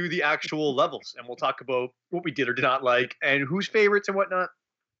get into the actual levels, and we'll talk about what we did or did not like and whose favorites and whatnot.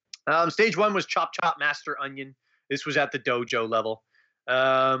 Stage 1 was Chop Chop Master Onion. This was at the dojo level.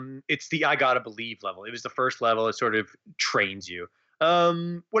 It's the I Gotta Believe level. It was the first level. It sort of trains you.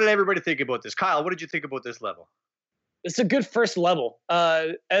 What did everybody think about this? Kyle, what did you think about this level? It's a good first level.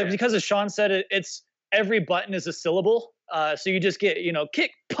 Because as Sean said, it's every button is a syllable. So you just get,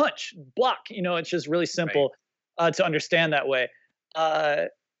 kick, punch, block. It's just really simple to understand that way.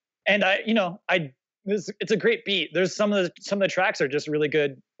 And it's a great beat. There's some of the tracks are just really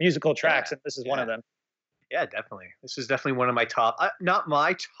good musical tracks, and this is one of them. Yeah, definitely. This is definitely one of my top. Not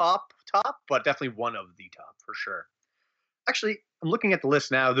my top, but definitely one of the top for sure. Actually, I'm looking at the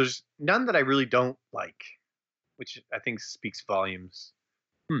list now. There's none that I really don't like, which I think speaks volumes.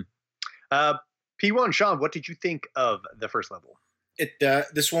 P1, Sean, what did you think of the first level?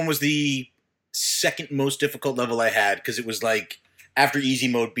 This one was the second most difficult level I had because it was like after easy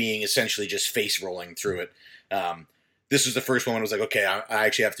mode being essentially just face rolling through it. This was the first one when I was like, okay, I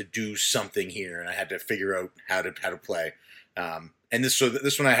actually have to do something here, and I had to figure out how to play. And this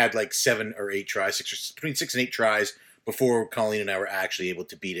one I had like 7 or 8 tries, between 6 and 8 tries before Colleen and I were actually able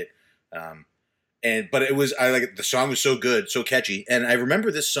to beat it. But the song was so good, so catchy, and I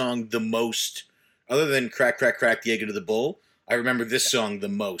remember this song the most, other than "Crack Crack Crack the Egg into the Bowl." I remember this song the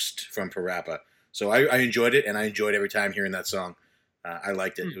most from Parappa. So I enjoyed it, and I enjoyed every time hearing that song. I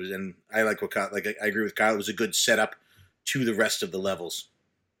liked it. It was, and I like what Kyle, I agree with Kyle. It was a good setup to the rest of the levels.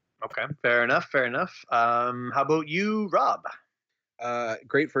 Okay, fair enough. How about you, Rob?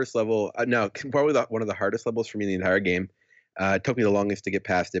 Great first level. No, probably one of the hardest levels for me in the entire game. It took me the longest to get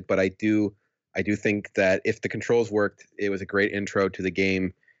past it, but I do think that if the controls worked, it was a great intro to the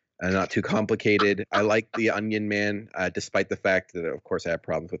game. Not too complicated. I like the Onion Man, despite the fact that, of course, I have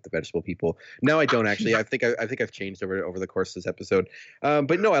problems with the vegetable people. No, I don't actually. I think I've changed over the course of this episode.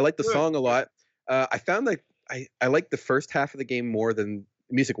 But no, I like the song a lot. I found that I like the first half of the game more than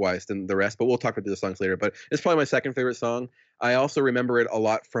music-wise than the rest. But we'll talk about the songs later. But it's probably my second favorite song. I also remember it a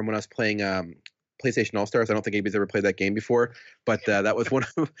lot from when I was playing PlayStation All-Stars. I don't think anybody's ever played that game before, but that was one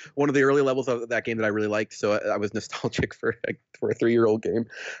of the early levels of that game that I really liked. So I was nostalgic for a 3-year-old game.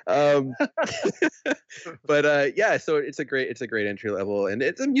 But yeah, so it's a great entry level, and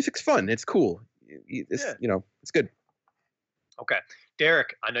the music's fun. It's cool. It's good. Okay,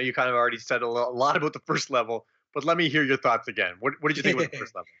 Derek, I know you kind of already said a lot about the first level, but let me hear your thoughts again. What did you think about the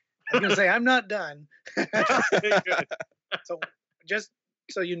first level? I was gonna say I'm not done. So just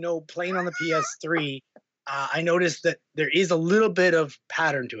so you know, playing on the PS3, I noticed that there is a little bit of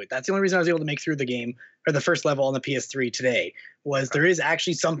pattern to it. That's the only reason I was able to make through the game, or the first level on the PS3 today, was there is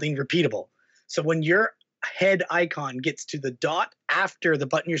actually something repeatable. So when your head icon gets to the dot after the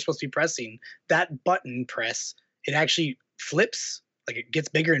button you're supposed to be pressing, that button press, it actually flips, like it gets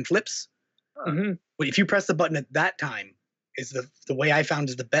bigger and flips. Mm-hmm. But if you press the button at that time, is the way I found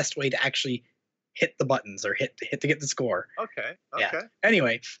is the best way to actually hit the buttons or hit to get the score. Okay. Yeah.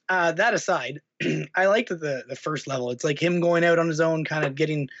 Anyway, that aside, I liked the first level. It's like him going out on his own, kind of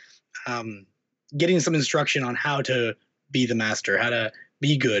getting some instruction on how to be the master, how to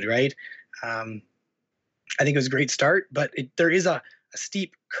be good, right? I think it was a great start, but there is a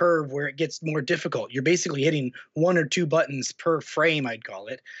steep curve where it gets more difficult. You're basically hitting 1 or 2 buttons per frame, I'd call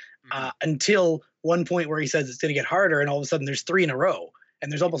it, until one point where he says it's going to get harder, and all of a sudden there's 3 in a row.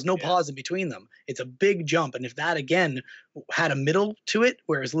 And there's almost no pause in between them. It's a big jump. And if that again had a middle to it,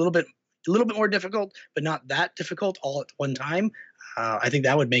 where it's a little bit more difficult, but not that difficult all at one time, I think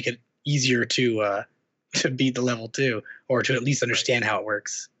that would make it easier to beat the level too, or to at least understand how it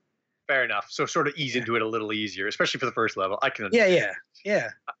works. Fair enough. So sort of ease into it a little easier, especially for the first level. I can understand. Yeah.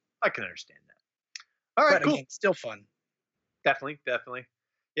 I can understand that. All right, but cool. Again, still fun. Definitely.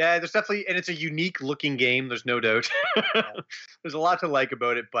 Yeah, there's definitely, and it's a unique looking game. There's no doubt. There's a lot to like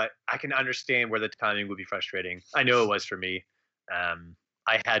about it, but I can understand where the timing would be frustrating. I know it was for me.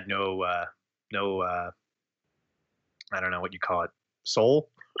 I had no, I don't know what you call it, soul.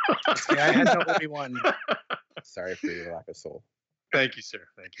 Yeah, I had no Obi-Wan. Sorry for your lack of soul. Thank you, sir.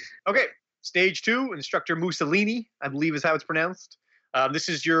 Thank you. Okay, stage 2, Instructor Mussolini, I believe is how it's pronounced. This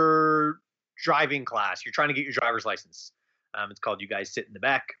is your driving class. You're trying to get your driver's license. It's called You Guys Sit in the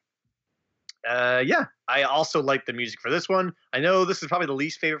Back. Yeah, I also like the music for this one. I know this is probably the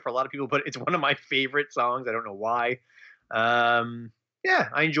least favorite for a lot of people, but it's one of my favorite songs. I don't know why. Yeah,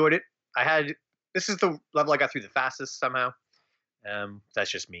 I enjoyed it. This is the level I got through the fastest somehow. That's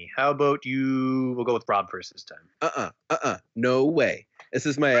just me. How about you? We'll go with Rob first this time. No way. This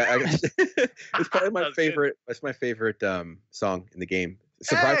is my. It's probably my favorite. It's my favorite song in the game.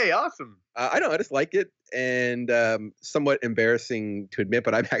 Hey, awesome. I know. I just like it, and somewhat embarrassing to admit,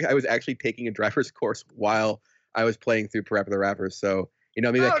 but I was actually taking a driver's course while I was playing through Parappa the Rapper. So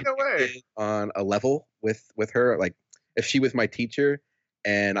maybe I could get on a level with her. Like if she was my teacher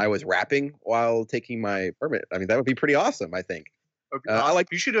and I was rapping while taking my permit. I mean, that would be pretty awesome. I think. Awesome.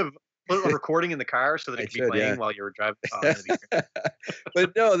 You should have put a recording in the car so that it could be playing while you were driving.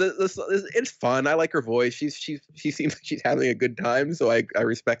 But no, this it's fun. I like her voice. She seems like she's having a good time, so I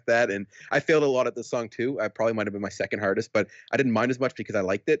respect that. And I failed a lot at the song too. I probably might have been my second hardest, but I didn't mind as much because I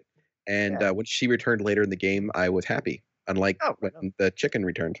liked it. And when she returned later in the game, I was happy. Unlike when the chicken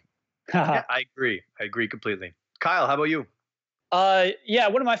returned. Yeah, I agree. I agree completely. Kyle, how about you? Yeah,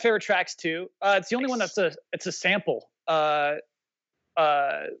 one of my favorite tracks too. It's the only one that's it's a sample.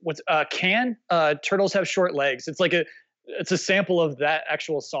 Can Turtles Have Short Legs. It's a sample of that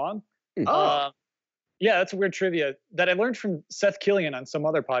actual song. Yeah, that's weird trivia that I learned from Seth Killian on some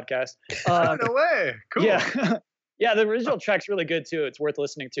other podcast. No way. Cool. Yeah. Yeah, the original track's really good too. It's worth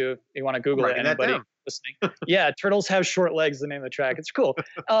listening to if you want to Google it. Writing that Anybody down. listening? Yeah, Turtles Have Short Legs, the name of the track. It's cool.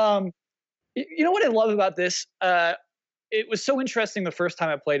 You know what I love about this? It was so interesting the first time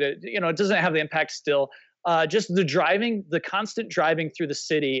I played it. You know, it doesn't have the impact still. Just the driving, the constant driving through the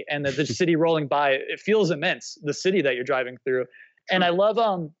city and the city rolling by. It feels immense, the city that you're driving through. And I love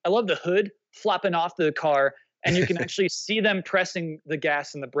the hood flopping off the car, and you can actually see them pressing the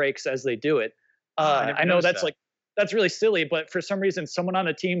gas and the brakes as they do it. I know that's really silly, but for some reason, someone on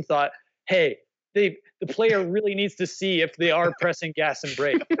the team thought, hey, the player really needs to see if they are pressing gas and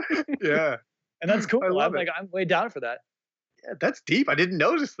brake. Yeah. And that's cool. I'm way down for that. Yeah, that's deep. I didn't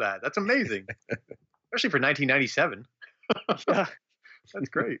notice that. That's amazing. Especially for 1997. Yeah. That's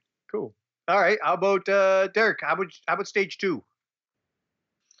great. Cool. All right. How about Derek? How about stage 2?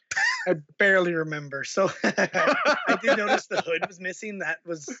 I barely remember. So I did notice the hood was missing. That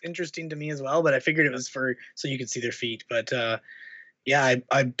was interesting to me as well, but I figured it was so you could see their feet. But yeah,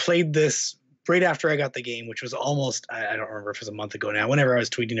 I played this right after I got the game, which was almost, I don't remember if it was a month ago now, whenever I was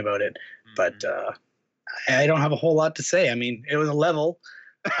tweeting about it. But I don't have a whole lot to say. I mean, it was a level.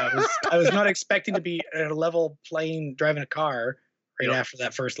 I was not expecting to be at a level driving a car right after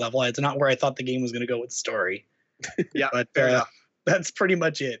that first level. It's not where I thought the game was going to go with the story. Yeah, but fair enough. That's pretty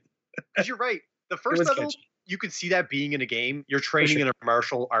much it. Because you're right. The first level, you could see that being in a game. You're training in a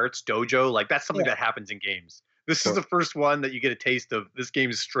martial arts dojo. Like, that's something that happens in games. This is the first one that you get a taste of. This game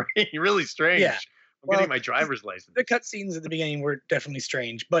is strange, really strange. Yeah. I'm getting my driver's license. The cutscenes at the beginning were definitely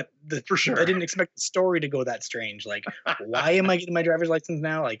strange, but for sure, I didn't expect the story to go that strange. Like, why am I getting my driver's license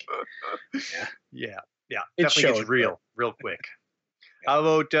now? Like, yeah. It Definitely gets showed, real quick. How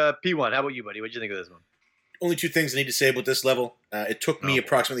about P1? How about you, buddy? What did you think of this one? Only 2 things I need to say about this level. It took me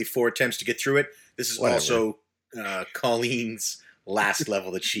approximately 4 attempts to get through it. This is also Colleen's last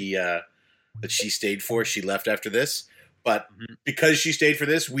level that she stayed for. She left after this. But because she stayed for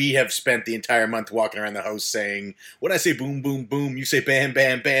this, we have spent the entire month walking around the house saying, when I say boom, boom, boom, you say bam,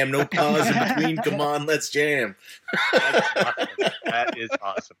 bam, bam, no pause in between. Come on, let's jam. That's awesome. That is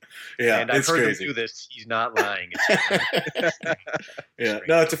awesome. Yeah, and I've heard crazy. him do this. He's not lying. Yeah,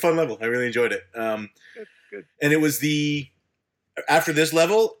 no, it's a fun level. I really enjoyed it. Good. And it was after this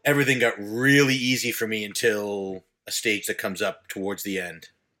level, everything got really easy for me until a stage that comes up towards the end.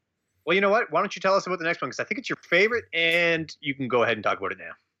 Well, you know what? Why don't you tell us about the next one? Because I think it's your favorite, and you can go ahead and talk about it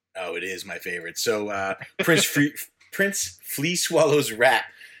now. Oh, it is my favorite. So Prince Flea Swallow's Rat.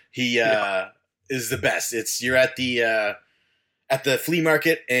 He is the best. You're at the flea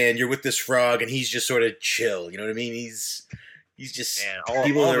market, and you're with this frog, and he's just sort of chill. You know what I mean? He's just all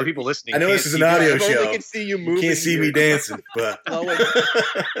the people listening. I know this is an audio show. I can see you moving. You can't see me dancing, but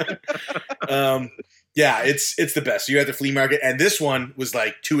yeah, it's the best. So you're at the flea market, and this one was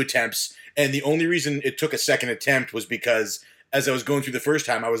like 2 attempts, and the only reason it took a second attempt was because as I was going through the first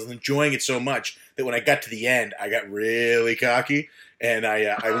time, I was enjoying it so much that when I got to the end, I got really cocky, and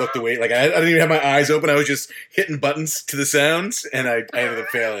I looked away. Like I didn't even have my eyes open. I was just hitting buttons to the sounds, and I ended up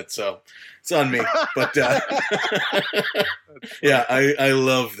failing. So it's on me. But yeah, I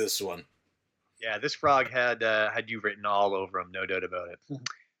love this one. Yeah, this frog had you written all over him, no doubt about it.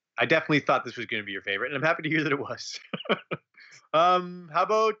 I definitely thought this was going to be your favorite, and I'm happy to hear that it was. How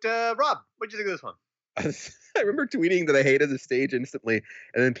about Rob? What did you think of this one? I remember tweeting that I hated the stage instantly,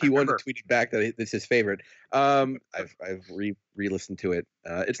 and then P1 tweeted back that it's his favorite. I've re-listened to it.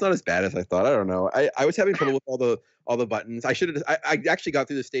 It's not as bad as I thought. I don't know. I was having trouble with all the buttons. I actually got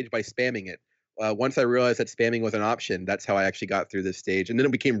through the stage by spamming it. Once I realized that spamming was an option, that's how I actually got through this stage, and then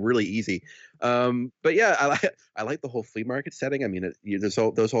it became really easy. But yeah, I like the whole flea market setting. I mean, there's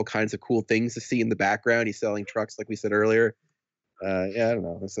all kinds of cool things to see in the background. He's selling trucks, like we said earlier. Yeah, I don't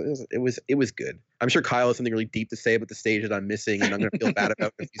know. It was good. I'm sure Kyle has something really deep to say about the stage that I'm missing, and I'm going to feel bad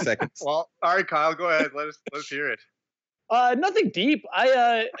about it in a few seconds. Well, all right, Kyle, go ahead. Let's hear it. Nothing deep.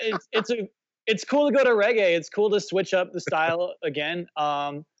 It's cool to go to reggae. It's cool to switch up the style again.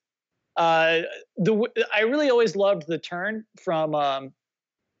 I really always loved the turn from.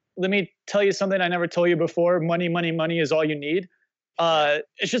 Let me tell you something I never told you before. Money, money, money is all you need.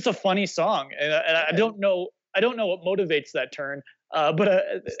 It's just a funny song, and I don't know. I don't know what motivates that turn, but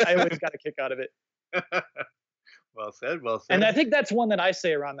I always got a kick out of it. Well said. And I think that's one that I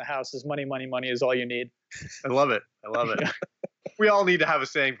say around the house is money, money, money is all you need. I love it. Yeah. We all need to have a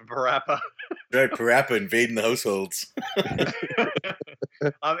saying from Parappa. Right, Parappa invading the households.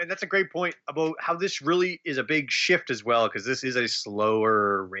 And that's a great point about how this really is a big shift as well, because this is a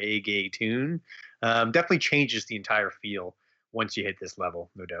slower reggae tune. Definitely changes the entire feel once you hit this level,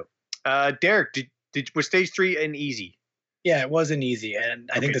 no doubt. Derek, Was stage 3 an easy? Yeah, it wasn't easy, and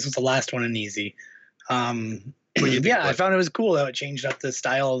I think this was the last one in easy. do you think Yeah, it I was? found it was cool how it changed up the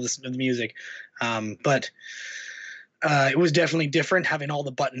style of the music, but it was definitely different having all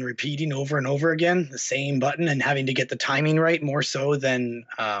the button repeating over and over again, the same button, and having to get the timing right more so than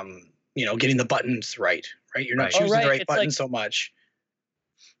getting the buttons right. Right, you're not Right. choosing Oh, right, the right it's button like- so much.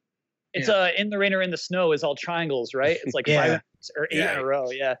 It's in the rain or in the snow is all triangles, right? It's like Yeah. 5 or 8 Yeah. in a row.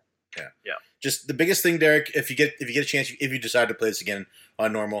 Yeah. Just the biggest thing, Derek, if you get a chance, if you decide to play this again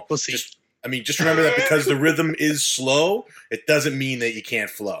on normal, We'll see. just remember that because the rhythm is slow, it doesn't mean that you can't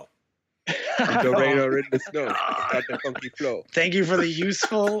flow. The rain or in the snow. It's got the funky flow. Thank you for the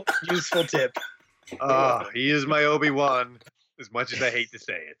useful tip. Oh, he is my Obi-Wan, as much as I hate to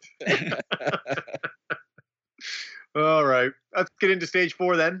say it. All right, let's get into stage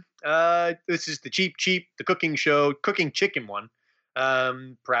 4 then. This is the Cheep, the cooking chicken one.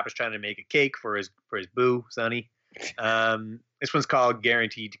 Parappa's trying to make a cake for his boo, Sonny. This one's called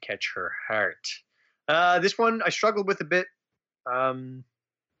Guaranteed to Catch Her Heart. This one I struggled with a bit.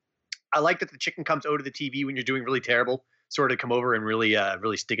 I like that the chicken comes out of the TV when you're doing really terrible, sort of come over and really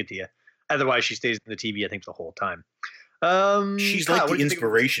stick it to you. Otherwise, she stays in the TV, I think, the whole time. She's Kyle, like what the do you think of-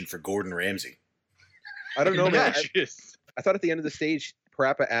 inspiration for Gordon Ramsay. I don't know, Yeah, man. she is. I thought at the end of the stage,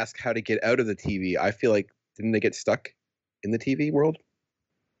 Parappa asked how to get out of the TV. I feel like, didn't they get stuck in the TV world?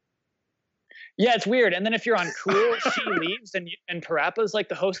 Yeah, it's weird. And then if you're on Cool, she leaves, and Parappa's like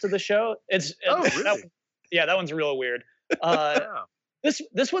the host of the show. Oh, really? That one's real weird. Yeah,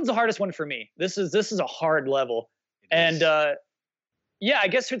 This one's the hardest one for me. This is a hard level, it is. and I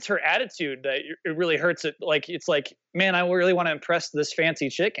guess it's her attitude that it really hurts it. Like it's like, man, I really want to impress this fancy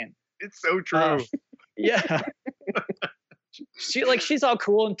chicken. It's so true. Yeah. She's all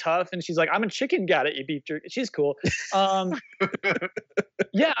cool and tough, and she's like, I'm a chicken, got it, you beef jerky. She's cool.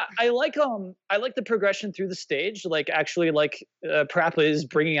 Yeah, I like the progression through the stage. Like actually, like Parappa is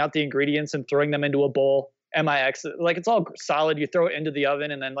bringing out the ingredients and throwing them into a bowl. Mix, like it's all solid. You throw it into the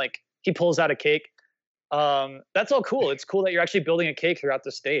oven, and then like he pulls out a cake. That's all cool. It's cool that you're actually building a cake throughout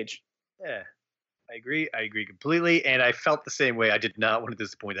the stage. Yeah, I agree completely. And I felt the same way. I did not want to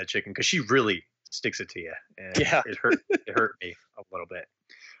disappoint that chicken because she really sticks it to you. And Yeah. it hurt me a little bit.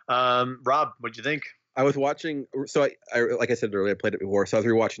 Rob, what'd you think? I was watching, so I like I said earlier, I played it before, so I was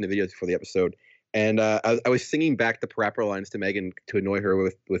rewatching the videos for the episode, and I was singing back the Parappa lines to Megan to annoy her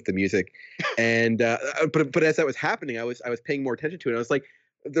with the music, and but as that was happening, I was paying more attention to it. And I was like,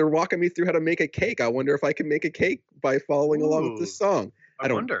 they're walking me through how to make a cake. I wonder if I can make a cake by following along with this Ooh, song. I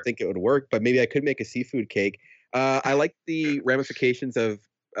don't wonder. think it would work, but maybe I could make a seafood cake. I like the ramifications of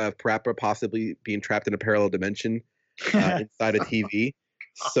Parappa possibly being trapped in a parallel dimension inside a TV.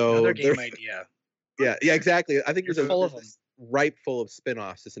 So Another game there- idea. yeah, exactly. I think there's Full of them. ripe full of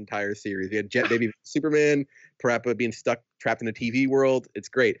spin-offs, this entire series. We had Jet Baby Superman, Parappa being trapped in a TV world. It's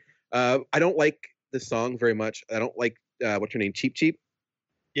great. I don't like the song very much. I don't like what's her name, Cheep.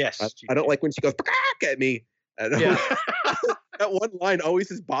 Yes. I don't like when she goes "Pakaak" at me. I don't, Yeah. that one line always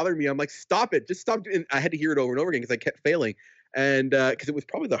has bothered me. I'm like, stop it, just stop. And I had to hear it over and over again because I kept failing. And because it was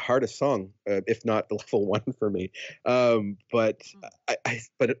probably the hardest song, if not the level 1 for me. But I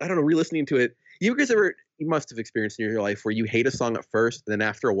don't know. Re-listening to it, you must have experienced in your life where you hate a song at first, and then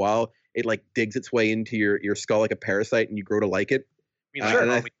after a while, it like digs its way into your skull like a parasite, and you grow to like it. I mean, like,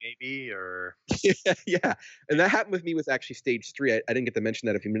 and I- maybe or Yeah, and that happened with me with actually stage 3. I didn't get to mention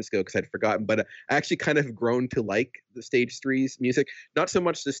that a few minutes ago because I'd forgotten, but I actually kind of have grown to like the stage 3's music. Not so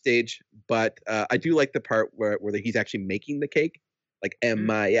much the stage, but I do like the part where he's actually making the cake, like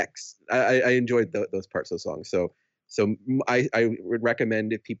MIX. I enjoyed those parts of the song. So I would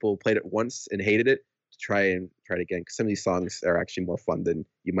recommend if people played it once and hated it, to try it again, because some of these songs are actually more fun than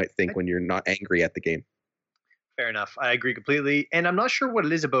you might think when you're not angry at the game. fair enough. I agree completely. And I'm not sure what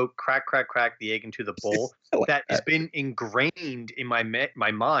it is about crack the egg into the bowl I like that has been ingrained in my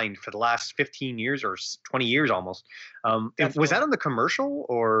mind for the last 15 years or 20 years almost. Was that on the commercial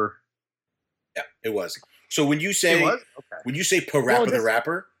or? Yeah, it was. So when you It say was? Okay. Parappa the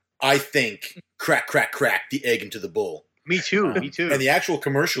Rapper, I think crack the egg into the bowl. Me too. And the actual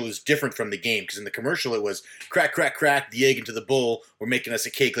commercial is different from the game because in the commercial it was crack the egg into the bowl. We're making us a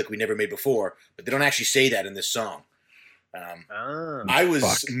cake like we never made before, but they don't actually say that in this song. I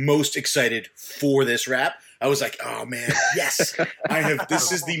was most excited for this rap. I was like, oh man, yes,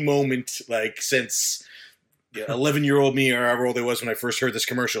 this is the moment, like since 11-year-old me or however old I was when I first heard this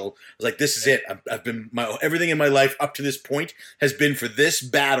commercial. I was like, this is it. I've been everything in my life up to this point has been for this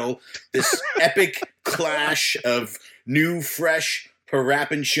battle, this epic clash of new, fresh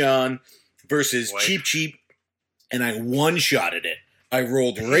Parappa and Sean versus Boy. Cheep, and I one-shotted it. I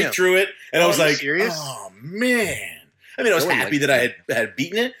rolled right through it, and I was Are you like, serious? "Oh man!" I mean, I was No one happy likes that I had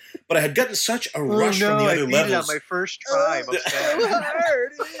beaten it, but I had gotten such a rush from the I other beat it on levels. my first try. I'm upset.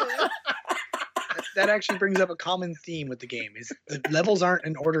 That actually brings up a common theme with the game: is the levels aren't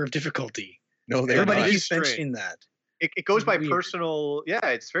in order of difficulty. No, they're Everybody not. Very keeps strange. mentioning that. It goes by Weird. personal. Yeah,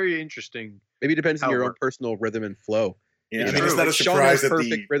 it's very interesting. Maybe it depends on How it your own works. personal rhythm and flow. Yeah, I It's mean, it's true. not a Like, Sean surprise has that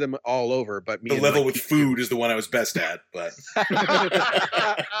perfect rhythm all over, but me the and, level like, with food is the one I was best at. But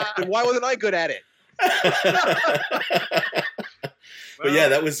Then why wasn't I good at it? But yeah,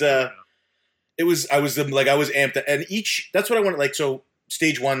 that was it was I was amped, and that's what I wanted. Like, so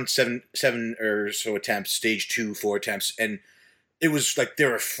stage 1, seven or so attempts, stage 2, 4 attempts, and it was like they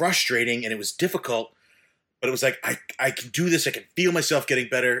were frustrating and it was difficult, but it was like I can do this. I can feel myself getting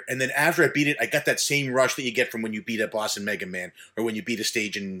better, and then after I beat it, I got that same rush that you get from when you beat a boss in Mega Man or when you beat a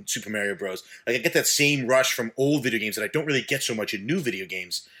stage in Super Mario Bros. Like, I get that same rush from old video games that I don't really get so much in new video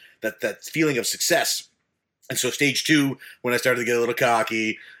games. That feeling of success. And so stage 2, when I started to get a little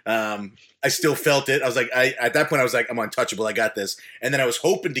cocky, I still felt it. I was like, at that point, I was like, I'm untouchable. I got this. And then I was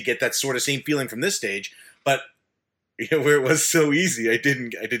hoping to get that sort of same feeling from this stage, but where it was so easy, I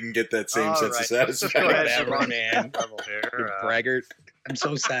didn't get that same sense of Let's just go ahead Whatever, and run man. level here. You braggart. I'm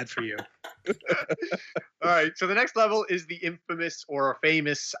so sad for you. All right, so the next level is the infamous or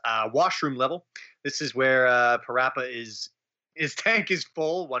famous washroom level. This is where Parappa his tank is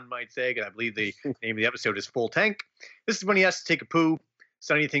full, one might say, and I believe the name of the episode is Full Tank. This is when he has to take a poo.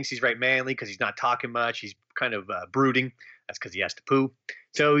 Sonny thinks he's right manly because he's not talking much. He's kind of brooding. That's because he has to poo.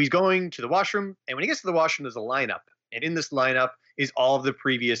 So he's going to the washroom, and when he gets to the washroom, there's a lineup. And in this lineup is all of the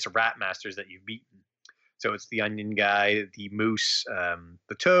previous Rat Masters that you've beaten. So it's the Onion Guy, the Moose,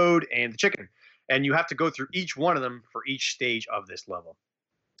 the Toad, and the Chicken. And you have to go through each one of them for each stage of this level.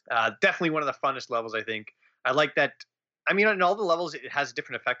 Definitely one of the funnest levels, I think. I like that. I mean, in all the levels, it has a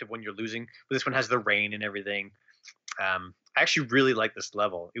different effect of when you're losing. But this one has the rain and everything. I actually really like this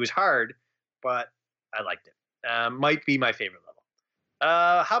level. It was hard, but I liked it. Might be my favorite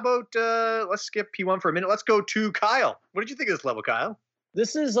level. How about let's skip P1 for a minute. Let's go to Kyle. What did you think of this level, Kyle?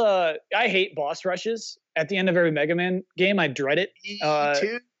 This is I hate boss rushes at the end of every Mega Man game. I dread it. Me Uh,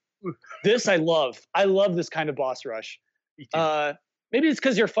 too. This I love. I love this kind of boss rush. Me too. Maybe it's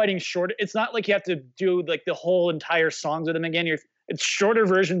because you're fighting short. It's not like you have to do like the whole entire songs with them again. It's shorter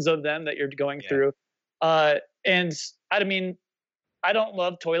versions of them that you're going through. And I mean, I don't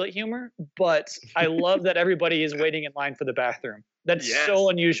love toilet humor, but I love that everybody is waiting in line for the bathroom. That's so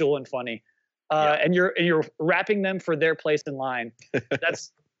unusual and funny. And you're wrapping them for their place in line.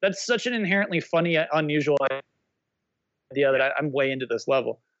 That's such an inherently funny, unusual idea that I'm way into this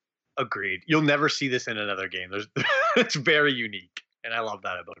level. Agreed. You'll never see this in another game. It's very unique, and I love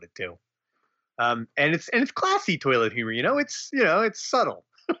that about it too. And it's classy toilet humor. It's subtle.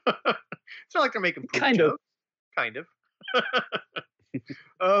 It's not like they're making poop jokes. Kind of.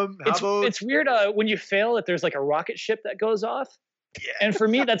 How about It's weird when you fail that there's like a rocket ship that goes off. Yeah. And for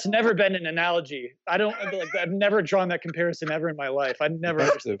me, that's never been an analogy. I've never drawn that comparison ever in my life. I've never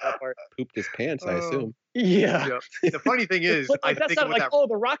understood that part. Pooped his pants, I assume. Yeah. The funny thing is, But, I like, that's think not with like, that, oh,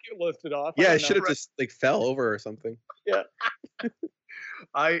 the rocket lifted off. I Yeah, don't it should know. have just like fell over or something. the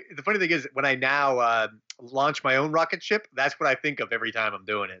funny thing is when I now launch my own rocket ship, that's what I think of every time I'm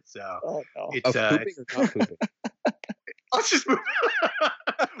doing it. So Oh, no. it's Of pooping or not pooping? let's just move.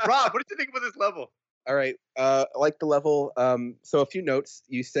 Rob, what did you think about this level? All right. I like the level. So a few notes.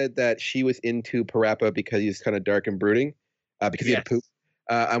 You said that she was into Parappa because he's kind of dark and brooding, because he had to poop.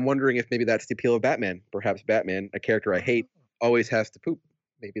 I'm wondering if maybe that's the appeal of Batman. Perhaps Batman, a character I hate, always has to poop.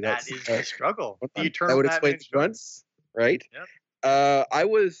 Maybe That that's is the struggle. The that eternal would explain Batman the struggle. grunts, right? Yep. I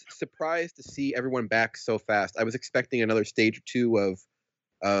was surprised to see everyone back so fast. I was expecting another stage or two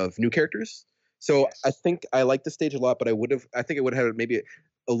of new characters. So Yes. I think I like the stage a lot, but I think it would have had maybe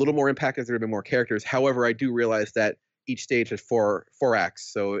a little more impact if there had been more characters. However, I do realize that each stage has four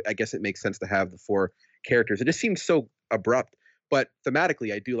acts, so I guess it makes sense to have the 4 characters. It just seems so abrupt, but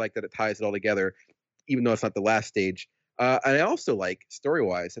thematically, I do like that it ties it all together, even though it's not the last stage. And I also like,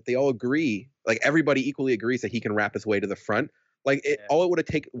 story-wise, that they all agree, like everybody equally agrees that he can rap his way to the front. Like all it would have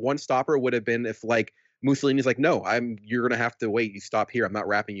taken one stopper would have been if like Mussolini's like, no, you're gonna have to wait. You stop here. I'm not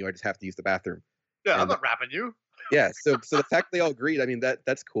rapping you. I just have to use the bathroom. Yeah, I'm And- not rapping you. Yeah. So the fact they all agreed, I mean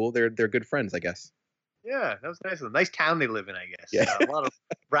that's cool. They're good friends, I guess. Yeah, that was nice. A nice town they live in, I guess. Yeah. A lot of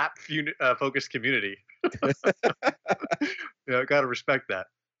rap focused community. Yeah, gotta respect that.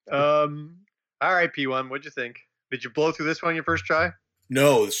 All right, P1, what'd you think? Did you blow through this one your first try?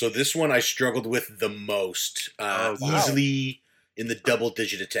 No, so this one I struggled with the most. Oh, wow. Easily in the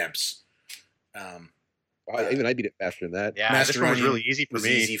double-digit attempts. Wow. Wow, even I beat it faster than that. Yeah, this one was Mascheroni really easy for was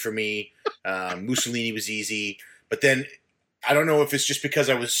me. easy for me. Mussolini was easy, but then I don't know if it's just because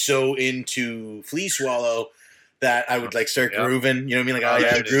I was so into Flea Swallow that I would like start Yeah. grooving. You know what I mean? Like, Oh, oh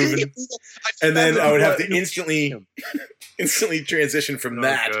yeah, there it is. grooving, and then I would have to instantly transition from Oh,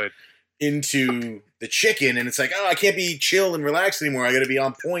 that good. into the chicken, and it's like, oh, I can't be chill and relaxed anymore. I got to be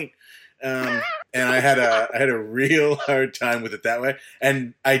on point. And I had a real hard time with it that way.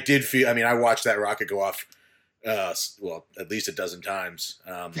 And I did feel. I mean, I watched that rocket go off. Well, at least a dozen times.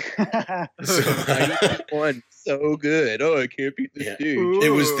 One so good. Oh, I can't beat this Yeah. dude. It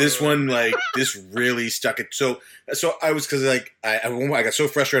was this one, like, this really stuck it. So I was, because, like, I got so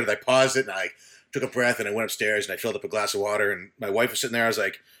frustrated, I paused it, and I took a breath, and I went upstairs, and I filled up a glass of water, and my wife was sitting there. I was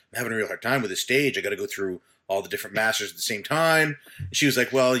like, I'm having a real hard time with this stage. I got to go through all the different masters at the same time. And she was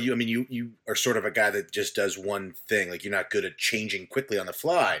like, well, you are sort of a guy that just does one thing. Like, you're not good at changing quickly on the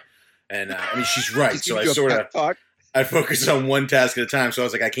fly. And, she's right. So I sort of, I focused on one task at a time. So I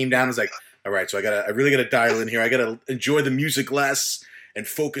was like, I came down, I was like, all right, so I really gotta dial in here. I gotta enjoy the music less and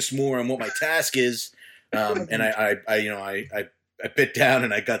focus more on what my task is. And I bit down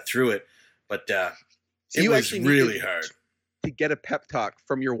and I got through it, but it was actually really needed hard. to get a pep talk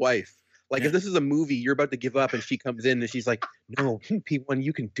from your wife. Like, if this is a movie, you're about to give up, and she comes in and she's like, "No, P1,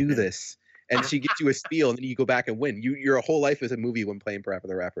 you can do this," and she gives you a spiel, and then you go back and win. Your whole life is a movie when playing Parappa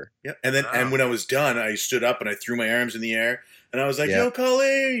the Rapper. Yeah, and then and when I was done, I stood up and I threw my arms in the air and I was like, Yeah. "Yo,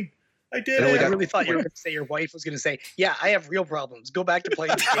 Colleen, I did I only it!" I got- really thought you were going to say your wife was going to say, "Yeah, I have real problems. Go back to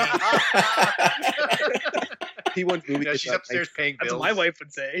playing the game." P1's movie. Yeah, is she's about upstairs paying That's bills. what my wife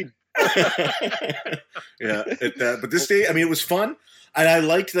would say. Yeah, but this day, I mean, it was fun, and I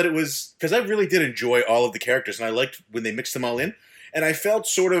liked that it was, because I really did enjoy all of the characters, and I liked when they mixed them all in, and I felt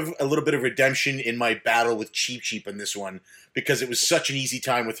sort of a little bit of redemption in my battle with Cheep Cheep in this one, because it was such an easy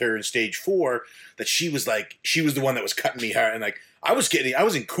time with her in stage 4 that she was the one that was cutting me hard, and like I was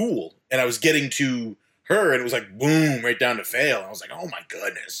in cool, and I was getting to her, and it was like boom, right down to fail, and I was like, oh my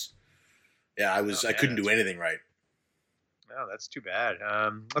goodness, yeah, I couldn't do anything right. Oh, that's too bad.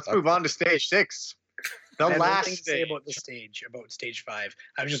 Let's move on to stage 6. The I have one last thing to say stage. about this stage, about stage 5.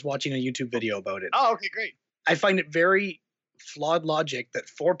 I was just watching a YouTube video about it. Oh, okay, great. I find it very flawed logic that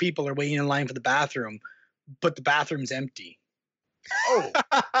 4 people are waiting in line for the bathroom, but the bathroom's empty. Oh,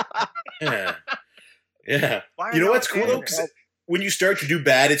 Yeah, yeah. why are You know y'all what's cool though? saying that? 'Cause when you start to do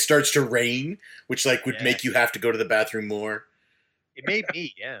bad, it starts to rain, which would Yeah. make you have to go to the bathroom more. It made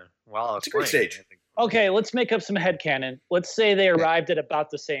me, yeah. Well, It's a great stage. Okay, let's make up some headcanon. Let's say they arrived at about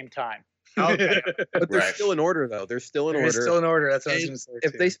the same time. Okay. But they're Right. still in order, though. They're still in There order. is still in order. That's what I was And going to say.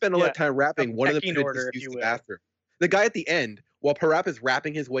 if too. they spend a lot Yeah. of time rapping, A one of them pecking could order, just if use you the will. bathroom. The guy at the end, while Parappa's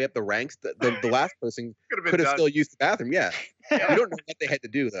rapping his way up the ranks, the last person Could have been could have done. still used the bathroom. Yeah. We don't know what they had to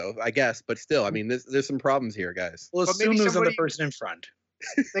do, though, I guess. But still, I mean, there's some problems here, guys. We'll But assume maybe it was the somebody- person in front.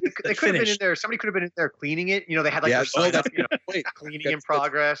 They could have been in finished. there. Somebody could have been in there cleaning it. You know, they had like Yeah, their sign up, you know, Wait, cleaning that's- in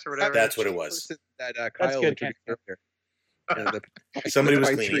progress or whatever. That's what it was. person that Kyle That's good, introduced Ken. earlier. Somebody was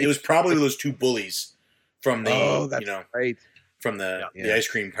Pine cleaning. tree. It was probably those 2 bullies from the Oh, that's right. from the Yeah. ice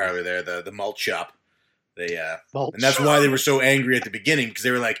cream parlor there, the malt shop. They Mulch. and that's why they were so angry at the beginning, because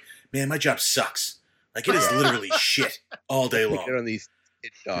they were like, "Man, my job sucks. Like, it is literally shit all day Take it long." on these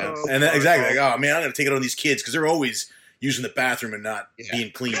kid dogs. And then, exactly, like, oh man, I'm gonna take it on these kids because they're always using the bathroom and not Yeah.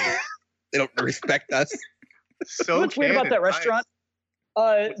 being clean. They don't respect us. So You know what's weird about canon, that nice. restaurant?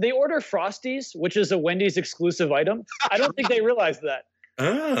 They order Frosties, which is a Wendy's exclusive item. I don't think they realized that.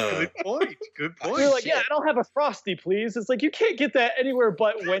 Oh, Good point. Good point. They're like, yeah, I'll have a Frosty, please. It's like, you can't get that anywhere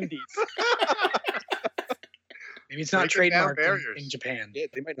but Wendy's. Maybe it's not Breaking down trademarked barriers. in Japan. Yeah,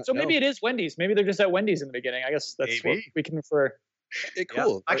 they might not So know. maybe it is Wendy's. Maybe they're just at Wendy's in the beginning. I guess that's what Maybe. we can infer. Okay,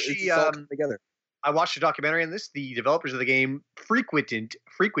 cool. But Actually, it's all coming together. I watched a documentary on this. The developers of the game frequented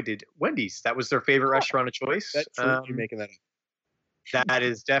Wendy's. That was their favorite restaurant of choice. That's true. You're making that up. That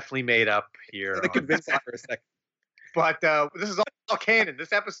is definitely made up here. I convinced me for a second. But this is all canon.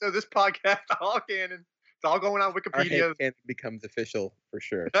 This episode, this podcast, all canon. It's all going on Our Wikipedia. headcanon becomes official for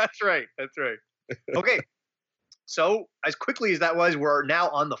sure. That's right. That's right. Okay. So as quickly as that was, we're now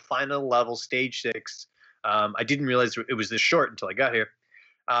on the final level, stage 6. I didn't realize it was this short until I got here.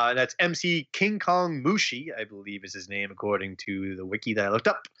 That's MC King Kong Mushi, I believe is his name, according to the wiki that I looked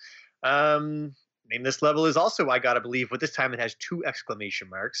up. Name this level is also I gotta believe, but this time it has 2 exclamation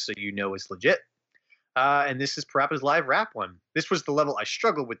marks, so you know it's legit. And this is Parappa's live rap one. This was the level I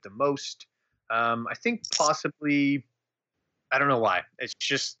struggled with the most. I think possibly, I don't know why. It's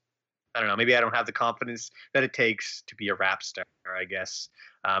just, I don't know. Maybe I don't have the confidence that it takes to be a rap star, I guess.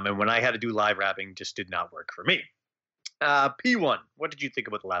 And when I had to do live rapping, just did not work for me. P1, what did you think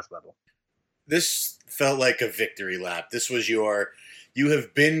about the last level? This felt like a victory lap. This was you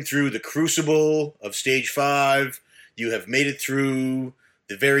have been through the crucible of stage 5. You have made it through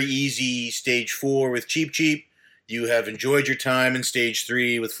the very easy stage 4 with Cheep Cheep. You have enjoyed your time in stage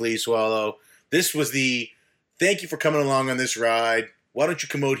 3 with Flea Swallow. This was the thank you for coming along on this ride. Why don't you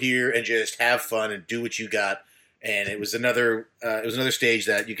come out here and just have fun and do what you got? And it was another stage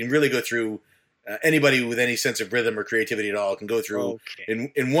that you can really go through. Anybody with any sense of rhythm or creativity at all can go through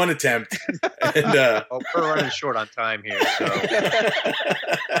in one attempt. And, Well, we're running short on time here. So.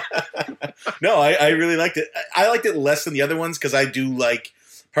 No, I really liked it. I liked it less than the other ones because I do like.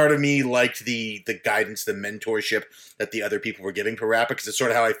 Part of me liked the guidance, the mentorship that the other people were giving Parappa because it's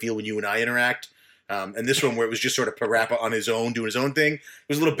sort of how I feel when you and I interact. And this one where it was just sort of Parappa on his own, doing his own thing, it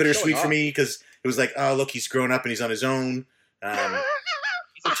was a little bittersweet for me because it was like, oh, look, he's grown up and he's on his own. So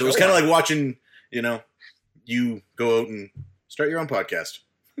it was kind of like watching, you go out and start your own podcast.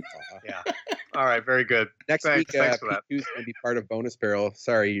 Yeah. All right. Very good. Next Thanks week, for that. P2's going to be part of Bonus Barrel.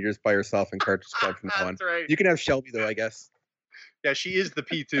 Sorry, you're just by yourself in Cartridge Club from now on. That's right. You can have Shelby, though, I guess. Yeah, she is the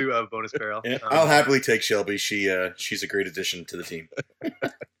P2 of Bonus Barrel. Yeah, I'll happily take Shelby. She's a great addition to the team.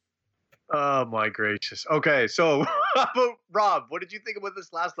 Oh, my gracious. Okay, so how about Rob? What did you think about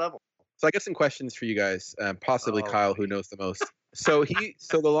this last level? So I got some questions for you guys, possibly Oh, Kyle, who knows the most. So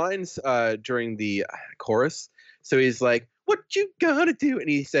the lines during the chorus. So he's like, "What you gotta do?" And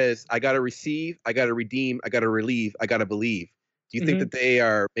he says, "I gotta receive, I gotta redeem, I gotta relieve, I gotta believe." Do you think that they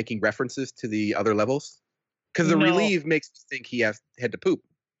are making references to the other levels? Because the No. relieve makes me think he had to poop.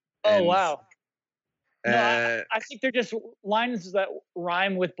 Oh And, wow. No, Uh, I think they're just lines that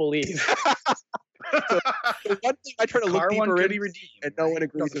rhyme with believe. the one thing I try to look Car one deeper could in, be redeemed. and no one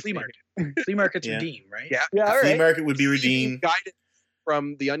agrees No, with the flea me. market. Flea market's Yeah. redeem, right? Yeah. Yeah, all Flea right. market would be Being redeemed. guided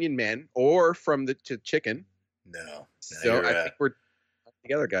from the Onion Man or from the chicken. No. So I think we're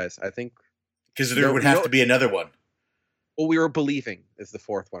together, guys. I think. Because there No, would have no. to be another one. Well, we were believing is the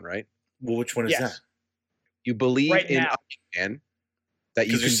fourth one, right? Well, which one is Yes. that? You believe Right in now. Onion Man that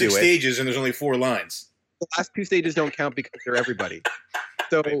you Because can there's do 6 it. stages and there's only 4 lines. The last 2 stages don't count because they're everybody.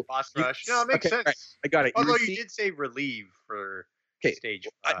 So Wait, boss you- rush. No, it makes okay, sense. right, I got it. Although you receive- did say relieve for Okay, stage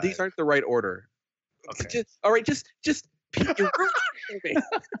these 5. aren't the right order. Okay. All right, just Pete, you're ruining it for me.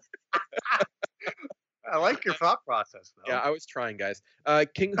 I like your thought process, though. Yeah, I was trying, guys. Who's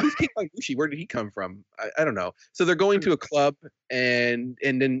King Maguchi? Where did he come from? I don't know. So they're going to a club, and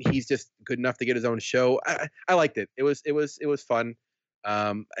then he's just good enough to get his own show. I liked it. It was fun.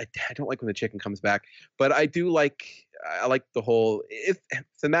 I don't like when the chicken comes back, but I do like. I like the whole. If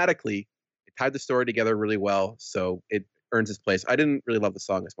thematically, it tied the story together really well, so it earns its place. I didn't really love the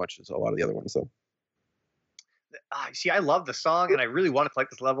song as much as a lot of the other ones, though. See, I love the song, and I really wanted to like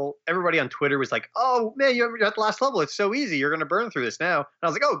this level. Everybody on Twitter was like, "Oh man, you're at the last level. It's so easy. You're gonna burn through this now." And I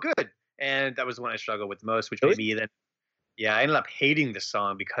was like, "Oh, good." And that was the one I struggled with the most, which Really? made me then. Yeah, I ended up hating the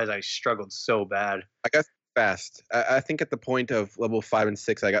song because I struggled so bad. I got fast. I think at the point of level 5 and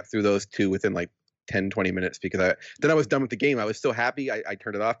 6, I got through those 2 within like 10, 20 minutes because I was done with the game. I was still happy. I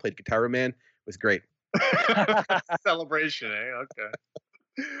turned it off, played Guitar Man. It was great. Celebration, eh?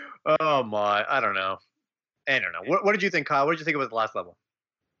 Okay. Oh my, I don't know. What did you think, Kyle? What did you think about the last level?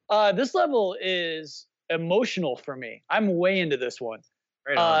 This level is emotional for me. I'm way into this one.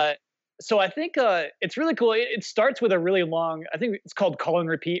 Right on. So I think it's really cool. It starts with a really long, I think it's called call and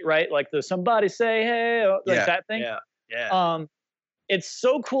repeat, right? Like the somebody say, hey, like Yeah. that thing. Yeah. It's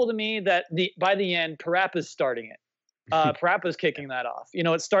so cool to me that by the end, Parappa's starting it. Parappa's kicking that off.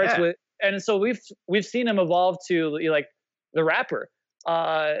 It starts Yeah. with, and so we've seen him evolve to like the rapper.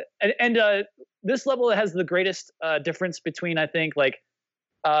 This level has the greatest difference between, I think, like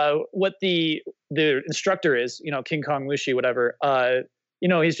what the instructor is, King Kong Lushi, whatever.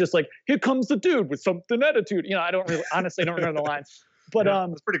 He's just like, here comes the dude with something attitude. I don't really, honestly don't remember the lines, but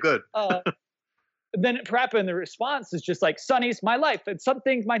That's pretty good. then Parappa in the response is just like, Sonny's my life and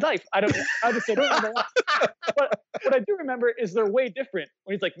something's my life. I don't remember the line. But what I do remember is they're way different.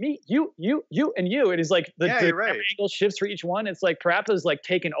 When he's like, me, you, and you. And he's like, the you're right. camera angle shifts for each one. It's like Parappa's like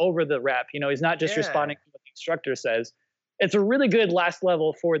taking over the rap. He's not just Yeah. responding to what the instructor says. It's a really good last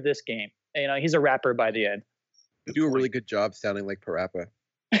level for this game. He's a rapper by the end. You do a really good job sounding like Parappa.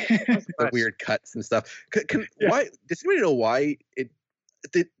 The Nice. weird cuts and stuff. Yeah. Why? Does anybody know why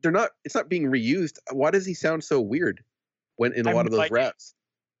they're not? It's not being reused. Why does he sound so weird when in a I have lot of no those idea. raps?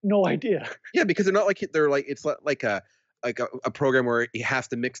 No idea. Yeah, because they're not like it's not like a program where he has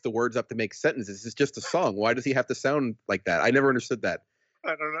to mix the words up to make sentences. It's just a song. Why does he have to sound like that? I never understood that.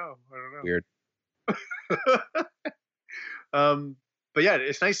 I don't know. Weird. But yeah,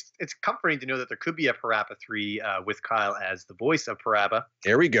 it's nice. It's comforting to know that there could be a Parappa 3 with Kyle as the voice of Parappa.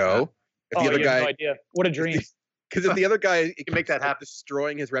 There we go. If Oh, the other you have no guy, idea. What a dream. because if the other guy can make that happen.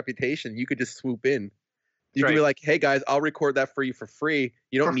 destroying his reputation, you could just swoop in. You Right. can be like, "Hey guys, I'll record that for you for free.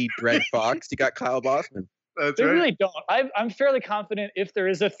 You don't need Dread Fox. You got Kyle Bossman." That's They right. really don't. I'm fairly confident if there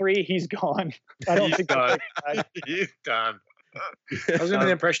is a 3, he's gone. I don't He's think done. that's He's done. I was under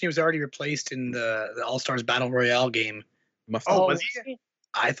the impression he was already replaced in the All Stars Battle Royale game. Must Oh, have was he?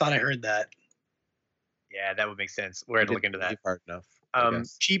 I thought I heard that. Yeah, that would make sense. We're going to look into that. believe hard enough. I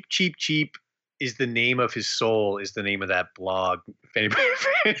guess. Cheap is the name of his soul, is the name of that blog. If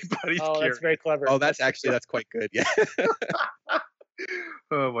anybody's Oh, that's curious. very clever. Oh, that's quite good. Yeah.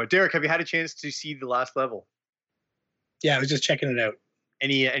 Oh boy, Derek, have you had a chance to see the last level? Yeah, I was just checking it out.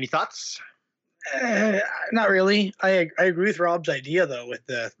 Any thoughts? Not really. I agree with Rob's idea though, with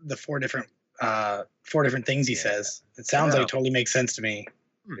the four different things he says. It sounds like Yeah. it totally makes sense to me.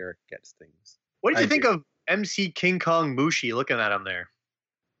 Derek gets things. What did I you think of MC King Kong Mushi? Looking at him there,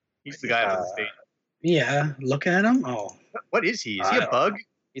 he's the guy on the stage. Yeah, looking at him. Oh, What is he? Is he I a don't bug?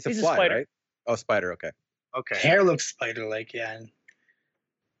 He's a He's a fly, spider. right? Oh, spider. Okay. Okay. hair looks spider-like. Yeah, and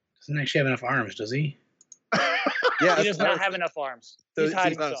doesn't actually have enough arms, does he? Yeah. He does not have enough arms. So He's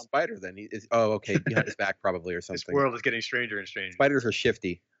hiding not a some. spider then. He is. Oh, okay. Behind his back probably or This something. world is getting stranger and stranger. Spiders are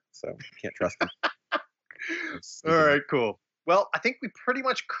shifty, so can't trust them. All right, cool. Well, I think we pretty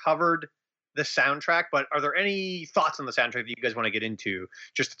much covered the soundtrack, but are there any thoughts on the soundtrack that you guys want to get into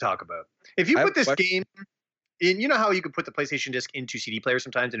just to talk about? If you I have put this a question. game in, you know how you could put the PlayStation disc into CD player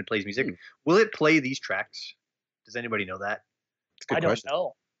sometimes and it plays music? Hmm. Will it play these tracks? Does anybody know that? It's a good I don't question.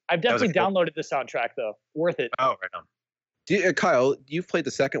 know. I've That was a definitely cool- downloaded the soundtrack though. Worth it. Oh, right on. Kyle, you've played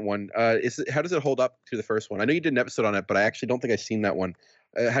the second one. How does it hold up to the first one? I know you did an episode on it, but I actually don't think I've seen that one.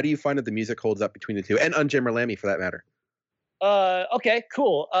 How do you find that the music holds up between the two, and Unjammer Lammy for that matter? Okay,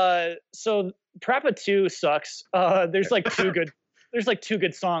 cool. So Parappa 2 sucks. There's like two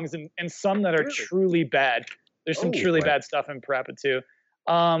good songs and some that are Really? truly bad. There's some Oh, truly right. bad stuff in Parappa 2.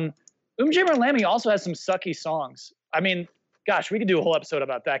 Jammer Lammy also has some sucky songs. I mean, gosh, we could do a whole episode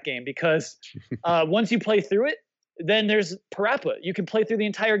about that game because once you play through it, then there's Parappa. You can play through the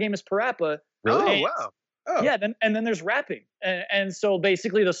entire game as Parappa. Oh, And- wow. Oh, Yeah, then there's rapping. And so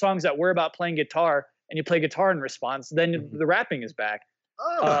basically the songs that were about playing guitar and you play guitar in response, then Mhm. the rapping is back.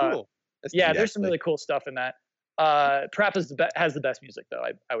 Oh, cool. that's Yeah, neat, there's some actually. really cool stuff in that. Parappa has the best music though,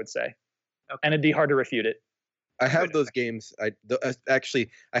 I would say. Okay. And it'd be hard to refute it. I have those games. Actually,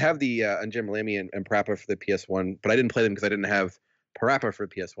 I have the Unjammer Lammy and Parappa for the PS1, but I didn't play them because I didn't have Parappa for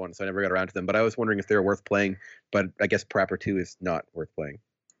the PS1, so I never got around to them. But I was wondering if they were worth playing, but I guess Parappa 2 is not worth playing.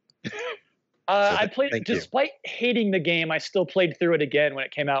 I played, thank you. despite hating the game, I still played through it again when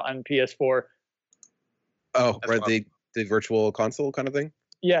it came out on PS4. Oh, That's right, awesome. the virtual console kind of thing.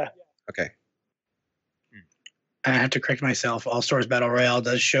 Yeah. Okay. I have to correct myself. All Stars Battle Royale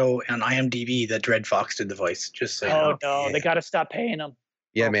does show on IMDb that Dread Fox did the voice. Just so you Oh know. no, Yeah. they got to stop paying them.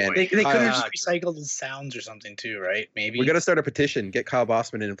 Yeah, Oh, man. boy. They could have Ah, just recycled his sounds or something too, right? Maybe. We got to start a petition. Get Kyle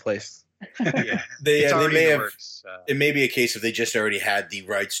Bossman in place. Yeah. They It's already may in the have. works. It may be a case if they just already had the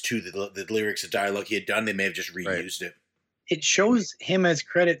rights to the lyrics, the dialogue he had done. They may have just Right. reused it. It shows him as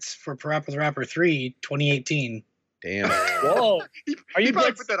credits for Parappa the Rapper 3, 2018. Damn. Whoa. Are He you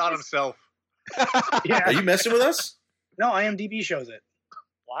probably dead put that on himself. Yeah. Are you messing with us? No, IMDb shows it.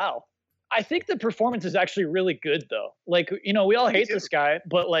 Wow. I think the performance is actually really good though. Like, we all hate too. this guy,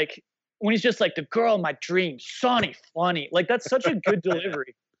 but like when he's just like the girl of my dreams, Sonny funny. Like that's such a good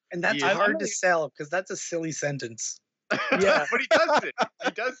delivery. And that's Yeah. hard I'm to really- sell because that's a silly sentence. Yeah. But he does it.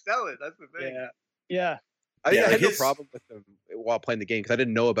 He does sell it. That's the thing. Yeah. Yeah. I Yeah, had no his- problem with them while playing the game because I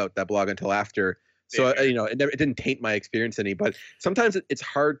didn't know about that blog until after. So Same here. it didn't taint my experience any. But sometimes it's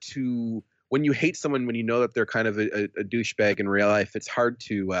hard to when you hate someone when you know that they're kind of a douchebag in real life. It's hard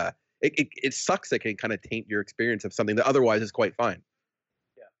to. It sucks that it can kind of taint your experience of something that otherwise is quite fine.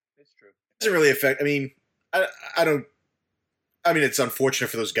 It's true. Doesn't really affect. I mean, I don't. I mean, it's unfortunate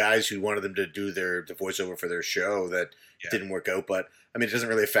for those guys who wanted them to do the voiceover for their show that Yeah. didn't work out. But I mean, it doesn't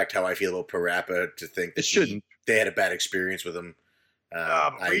really affect how I feel about Parappa to think that It shouldn't. they had a bad experience with him.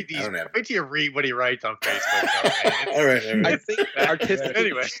 Read these. I don't have. Wait till you read what he writes on Facebook. though, man. All right. All I right. think artistically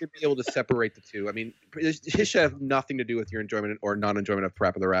Anyway. you should be able to separate the two. I mean, it should have nothing to do with your enjoyment or non-enjoyment of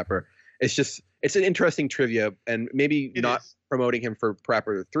Parappa the Rapper. It's an interesting trivia, and maybe It not is. promoting him for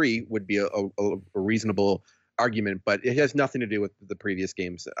Parappa 3 would be a reasonable argument, but it has nothing to do with the previous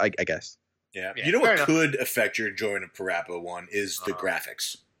games, I guess. Yeah. Yeah, You know fair what enough. could affect your enjoyment of Parappa 1 is the Uh-huh.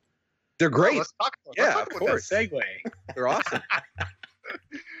 graphics. They're great. Let's talk, Yeah, let's talk of about course. that. Segue. They're awesome.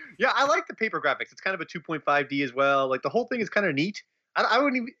 Yeah, I like the paper graphics. It's kind of a 2.5D as well. Like the whole thing is kind of neat. I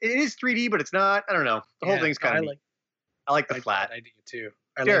wouldn't even. It is 3D, but it's not. I don't know. The whole thing's kind I of. like I like the that flat. idea too.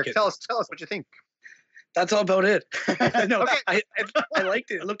 Derek, like it. tell us what you think. That's all about it. No, Okay. I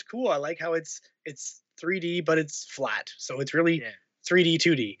liked it. It looked cool. I like how it's 3D, but it's flat. So it's really Yeah. 3D,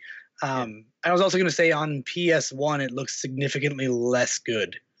 2D. I was also going to say on PS1, it looks significantly less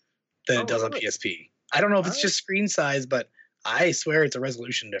good than Oh, it does on really? PSP. I don't know if it's Alright. just screen size, but I swear it's a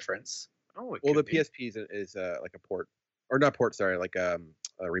resolution difference. Oh, it Well, the could be. PSP is like a port, or not port. Sorry, like a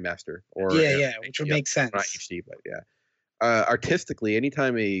remaster. Or Yeah, which would yeah, make sense. not HD, but yeah. Artistically,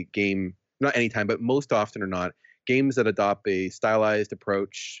 anytime a game, not anytime, but most often or not, games that adopt a stylized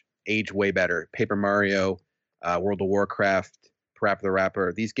approach age way better. Paper Mario, World of Warcraft, Parappa the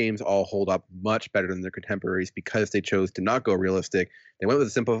Rapper. These games all hold up much better than their contemporaries because they chose to not go realistic. They went with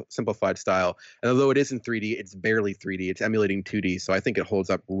a simplified style. And although it is in 3D, it's barely 3D. It's emulating 2D. So I think it holds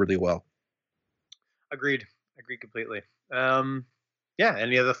up really well. Agreed completely. Yeah.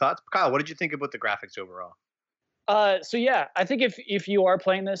 Any other thoughts, Kyle? What did you think about the graphics overall? So yeah, I think if you are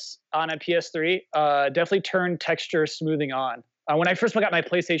playing this on a PS3, definitely turn texture smoothing on. When I first got my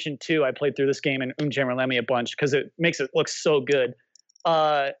PlayStation 2, I played through this game in Jammer Lemmy a bunch because it makes it look so good.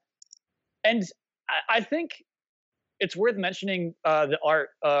 And I think it's worth mentioning the art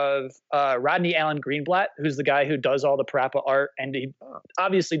of Rodney Allen Greenblatt, who's the guy who does all the Parappa art, and he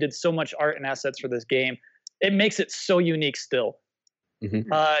obviously did so much art and assets for this game. It makes it so unique still.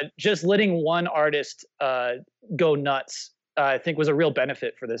 Mhm. Just letting one artist go nuts, I think, was a real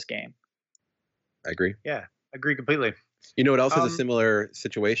benefit for this game. I agree. Yeah, agree completely. You know what else is Um, a similar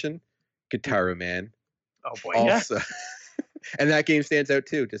situation? Guitar Man. Oh boy. Yeah. Also, and that game stands out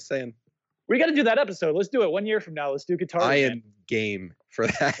too. Just saying. We got to do that episode. Let's do it 1 year from now. Let's do Guitar I Man. am game for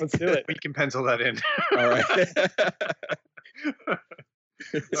that. Let's do it. We can pencil that in. All right. All right,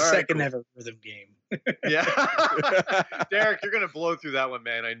 Second cool. ever rhythm game. Yeah. Derek, you're going to blow through that one,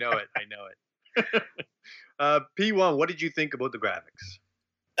 man. I know it. P1, what did you think about the graphics?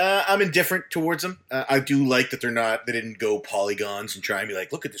 I'm indifferent towards them. I do like that they didn't go polygons and try and be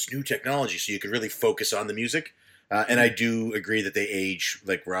like, look at this new technology, so you could really focus on the music. And I do agree that they age,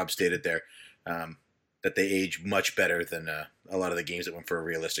 like Rob stated there, that they age much better than a lot of the games that went for a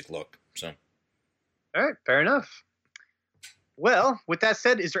realistic look. So, All right, fair enough. Well, with that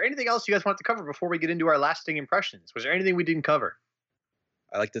said, is there anything else you guys want to cover before we get into our lasting impressions? Was there anything we didn't cover?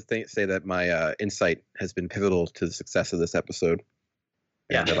 I like to say that my insight has been pivotal to the success of this episode.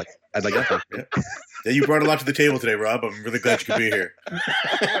 And Yeah. I'd like nothing. yeah, you brought a lot to the table today, Rob. I'm really glad you could be here.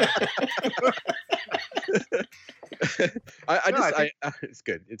 It's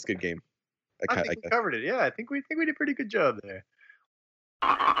good. It's a good game. I think we covered it. Yeah, I think we did a pretty good job there.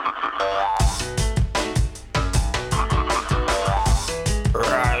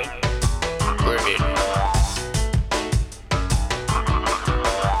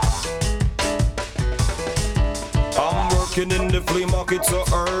 I'm working in the flea market so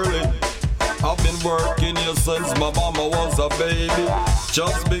early. I've been working here since my mama was a baby.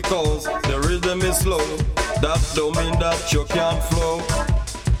 Just because the rhythm is slow, that don't mean that you can't flow.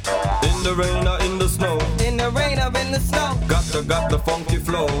 In the rain or in the snow, In the rain or in the snow. got the funky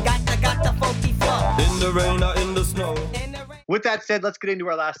flow. Got the funky flow. In the rain or in the snow. In the rain. With that said, let's get into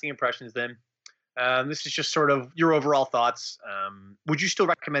our lasting impressions then. This is just sort of your overall thoughts. Would you still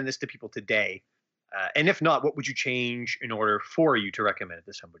recommend this to people today? And if not, what would you change in order for you to recommend it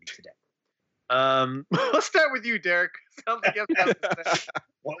to somebody today? Let's start with you, Derek. Sounds like you have something to say.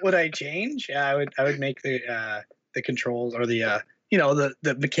 What would I change? I would make the controls or the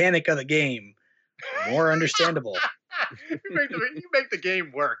mechanic of the game more understandable. You make the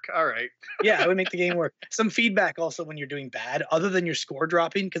game work. All right. Yeah, I would make the game work. Some feedback also when you're doing bad, other than your score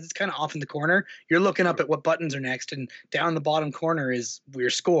dropping, because it's kind of off in the corner. You're looking up at what buttons are next, and down the bottom corner is your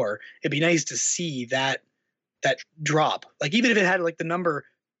score. It'd be nice to see that drop. Like even if it had like the number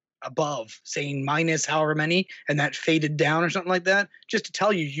above saying minus however many, and that faded down or something like that, just to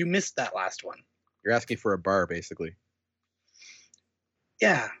tell you missed that last one. You're asking for a bar, basically.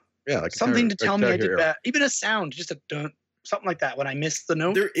 Yeah, Yeah, like something to tell me I did hero. bad. Even a sound, just a dun, something like that when I missed the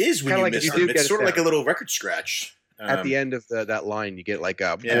note. There is when Kinda you like miss you them. do It's get a sort of like a sound. little record scratch. At the end of that line, you get like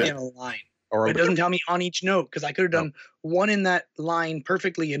a Yeah. in a line. or But it doesn't tell me on each note because I could have No. done one in that line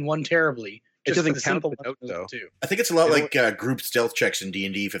perfectly and one terribly. It Just doesn't for the count simple the note, one though. too. I think it's a lot You know like group stealth checks in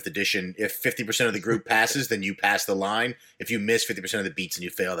D&D 5th edition. If 50% of the group passes, then you pass the line. If you miss 50% of the beats, then you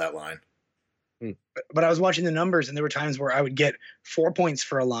fail that line. But I was watching the numbers, and there were times where I would get 4 points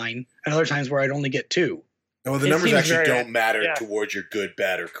for a line, and other times where I'd only get 2. No, the It numbers seems actually very- don't matter yeah. towards your good,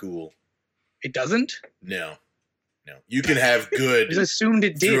 bad, or cool. It doesn't. No. You can have I good just assumed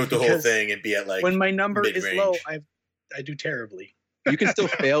it did throughout the whole because thing and be at like when my number is mid-range. low, I do terribly. You can still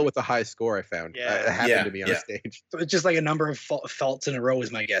fail with a high score. I found Yeah. it happened Yeah, to me on yeah. a stage. So it's just like a number of faults in a row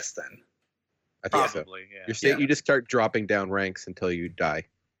is my guess then. I think so. Probably, yeah. Your state, you just start dropping down ranks until you die.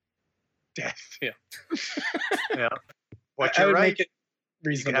 Death, yeah. Yeah. But I you're would right. make it You can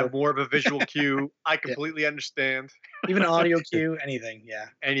reasonable. have more of a visual cue. I completely understand. Even audio cue, anything. Yeah.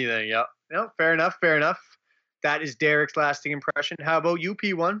 Anything, yeah. No, fair enough, fair enough. That is Derek's lasting impression. How about you,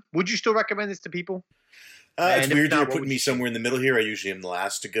 P1? Would you still recommend this to people? It's And if weird not, you're what putting would me you- somewhere in the middle here. I usually am the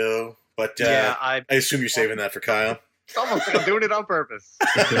last to go, but Yeah, I assume you're saving that for Kyle. it's almost like I'm doing it on purpose.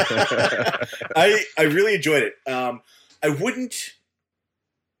 I really enjoyed it. I wouldn't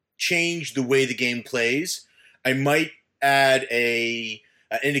change the way the game plays. I might add an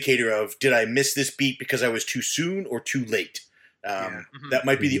indicator of did I miss this beat because I was too soon or too late. Mhm. That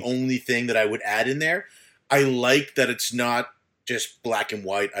might be the only thing that I would add in there. I like that it's not just black and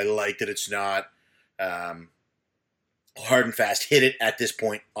white. I like that it's not hard and fast. Hit it at this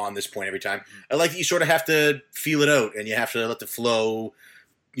point, on this point every time. I like that you sort of have to feel it out and you have to let the flow,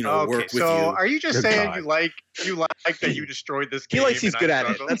 Okay, work with so you. are you just Good saying God. you like that you destroyed this He game? likes he's and good I at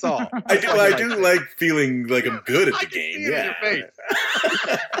it. struggled? That's all. I do like feeling like I'm good at I the can game. see it in your Yeah. face.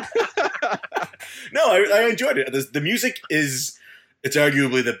 No, I enjoyed it. The music it's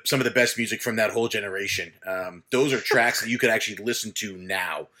arguably some of the best music from that whole generation. Those are tracks that you could actually listen to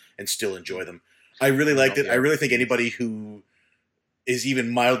now and still enjoy them. I really liked it. I really think anybody who is even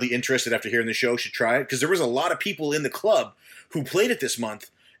mildly interested after hearing the show should try it, because there was a lot of people in the club who played it this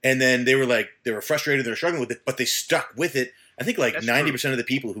month, and then they were frustrated, they were struggling with it, but they stuck with it. I think like That's 90% of the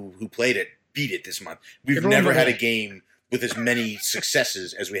people who played it beat it this month. We've Everyone never had a believes. game with as many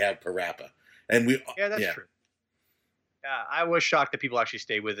successes as we have Parappa. And Yeah, that's true. Yeah, I was shocked that people actually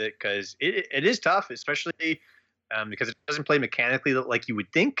stay with it because it is tough, especially because it doesn't play mechanically like you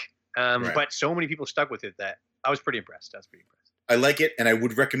would think. Right. But so many people stuck with it that I was pretty impressed. I like it, and I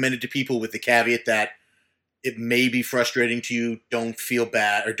would recommend it to people with the caveat that it may be frustrating to you. Don't feel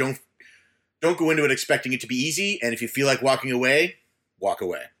bad, or don't go into it expecting it to be easy. And if you feel like walking away, walk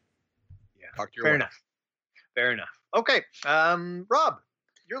away. Yeah, Talk to your fair wife. enough. Fair enough. Okay, Rob,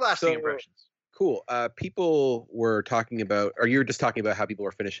 your lasting So- impressions. Cool. People were talking about, or you were just talking about how people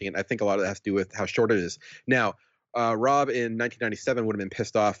were finishing it. I think a lot of that has to do with how short it is. Now, Rob in 1997 would have been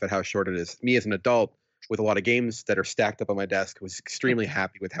pissed off at how short it is. Me as an adult with a lot of games that are stacked up on my desk was extremely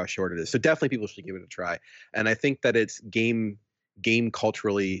happy with how short it is. So definitely people should give it a try. And I think that it's game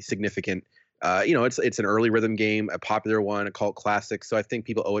culturally significant. It's an early rhythm game, a popular one, a cult classic. So I think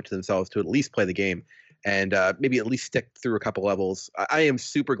people owe it to themselves to at least play the game and maybe at least stick through a couple levels. I am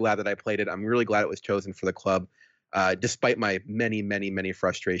super glad that I played it. I'm really glad it was chosen for the club, despite my many, many, many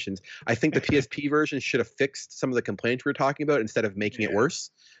frustrations. I think the PSP version should have fixed some of the complaints we were talking about instead of making it worse.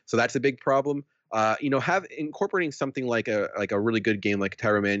 So that's a big problem. Incorporating something like a really good game like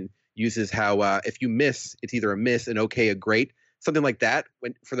Tyroman uses how if you miss, it's either a miss, an okay, a great. Something like that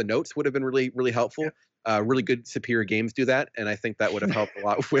for the notes would have been really, really helpful. Really good Superior games do that, and I think that would have helped a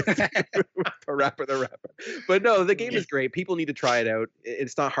lot with Parappa the Rapper. But no, the game is great. People need to try it out.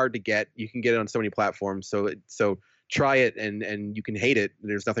 It's not hard to get. You can get it on so many platforms. So try it, and you can hate it.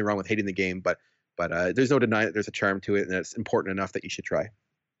 There's nothing wrong with hating the game, but there's no denying that there's a charm to it, and it's important enough that you should try.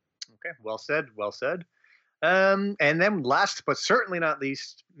 Okay, well said, well said. And then last but certainly not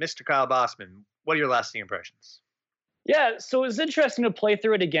least, Mr. Kyle Bossman, what are your lasting impressions? Yeah, so it was interesting to play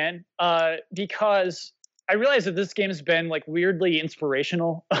through it again because I realized that this game has been like weirdly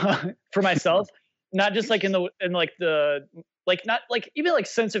inspirational for myself, not just like not like even like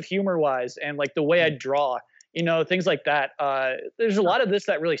sense of humor wise and like the way I draw, things like that. There's a lot of this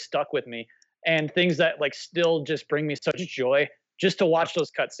that really stuck with me, and things that like still just bring me such joy just to watch those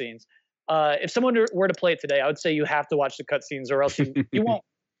cutscenes. If someone were to play it today, I would say you have to watch the cutscenes, or else you won't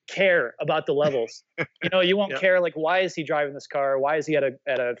care about the levels. You won't care like, why is he driving this car? Why is he at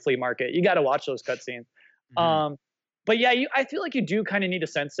a flea market? You got to watch those cutscenes. But yeah, I feel like you do kind of need a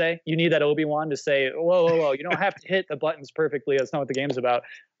sensei. You need that Obi-Wan to say, whoa, you don't have to hit the buttons perfectly. That's not what the game's about.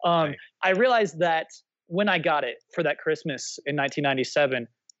 Right. I realized that when I got it for that Christmas in 1997,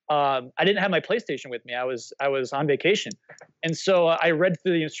 I didn't have my PlayStation with me. I was on vacation, and so I read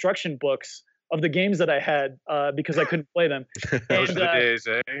through the instruction books of the games that I had because I couldn't play them. Those are the days,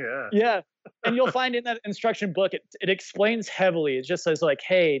 eh? Yeah, and you'll find in that instruction book it explains heavily. It just says like,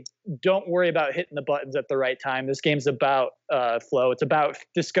 hey, don't worry about hitting the buttons at the right time. This game's about flow. It's about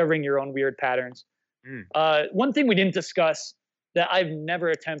discovering your own weird patterns. One thing we didn't discuss that I've never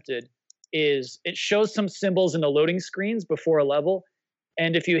attempted is it shows some symbols in the loading screens before a level.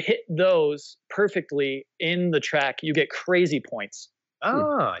 And if you hit those perfectly in the track, you get crazy points.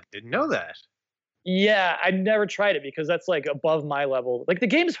 Oh, I didn't know that. Yeah, I never tried it because that's like above my level. Like the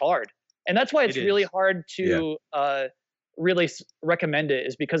game's hard, and that's why it's It really is. hard to really recommend it.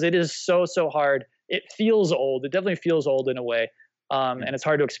 Is because it is so hard. It feels old. It definitely feels old in a way, and it's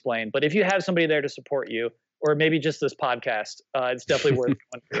hard to explain. But if you have somebody there to support you, or maybe just this podcast, it's definitely worth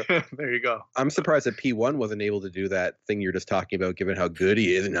going through. There you go. I'm surprised that P1 wasn't able to do that thing you're just talking about, given how good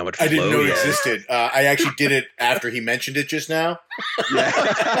he is and how much I didn't flow know he it has. existed. I actually did it after he mentioned it just now. Yeah.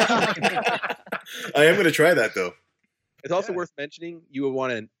 I am going to try that though. It's also Yeah. worth mentioning you would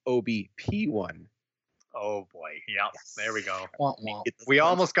want an OBP1. Oh boy. Yeah. There we go. Wah, wah. We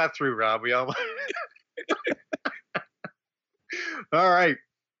almost got through, Rob. We almost. All right.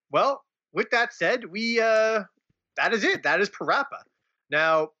 Well, with that said, we that is it. That is Parappa.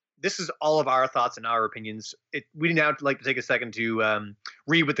 Now, this is all of our thoughts and our opinions. We now like to take a second to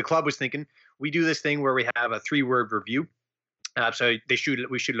read what the club was thinking. We do this thing where we have a 3-word review. So we shoot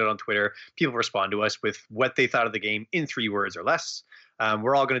it on Twitter. People respond to us with what they thought of the game in 3 words or less.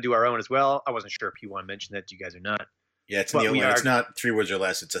 We're all going to do our own as well. I wasn't sure if you want to mention that. You guys are not. Yeah, it's But Neil. we It's are- not 3 words or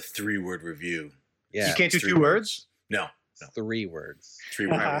less. It's a 3-word review. Yeah, You can't do It's 2 3 words? No, 3 words. 3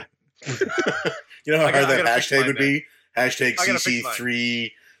 words. You know how I hard that gotta fix hashtag mine would be? Hashtag I gotta fix mine.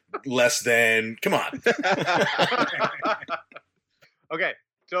 CC3 less than. Come on. Okay.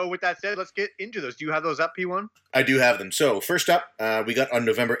 So with that said, let's get into those. Do you have those up, P1? I do have them. So first up, we got on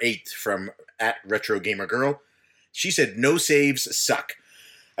November 8th from @RetroGamerGirl. She said, "No saves suck."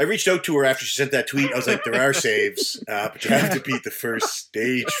 I reached out to her after she sent that tweet. I was like, there are saves, but you have to beat the first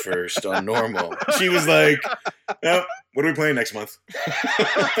stage first on normal. She was like, "No, what are we playing next month?"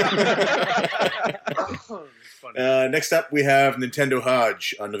 Funny. Next up, we have Nintendo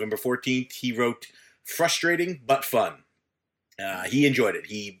Hodge on November 14th. He wrote, "Frustrating but fun." He enjoyed it.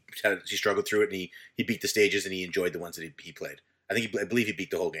 He struggled through it, and he beat the stages, and he enjoyed the ones that he played. I believe he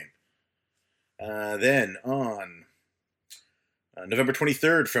beat the whole game. Then on November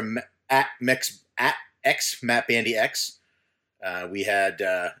 23rd from @XMattBandyX, we had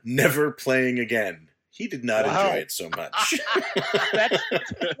Never Playing Again. He did not Wow. enjoy it so much.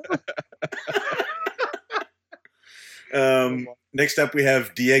 Next up, we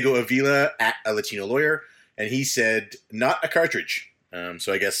have Diego Avila @A Latino Lawyer, and he said, "Not a cartridge."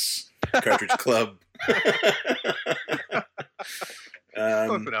 So I guess Cartridge Club.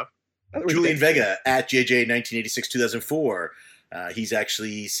 Close enough. Julian Vega @JJ1986-2004. He's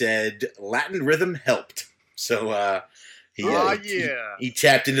actually said Latin rhythm helped. So he yeah. he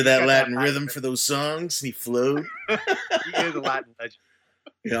tapped into that got that Latin Latin rhythm for those songs, and he flowed. He is a Latin legend.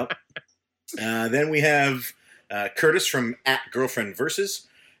 Yep. Then we have Curtis from @Girlfriend Versus,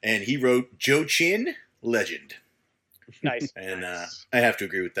 and he wrote Joe Chin, legend. Nice. And Nice. I have to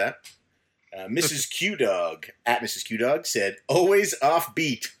agree with that. Mrs. Q Dog @Mrs. Q Dog said, "Always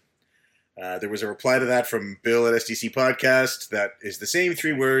offbeat." There was a reply to that from Bill at SDC Podcast that is the same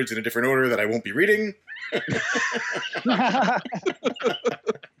 3 words in a different order that I won't be reading. We'll leave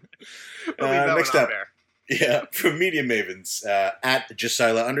that Next one on up, there. yeah, from Media Mavens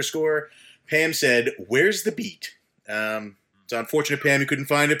 @Jasila_. Pam said, "Where's the beat?" It's unfortunate, Pam, you couldn't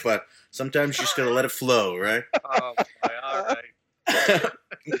find it, but sometimes you just gotta let it flow, right? Oh, boy, all right.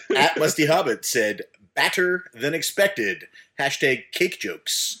 @Musty Hobbit said, "Batter than expected." #cake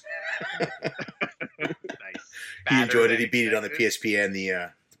jokes. Nice. He enjoyed Better it. He beat it on the than PSP and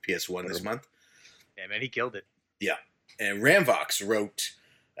the PS1 this month. Yeah, man, he killed it. And Ramvox wrote,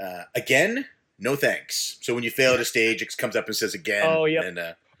 "Again, no thanks." So when you fail at a stage, it comes up and says again. Oh, yep.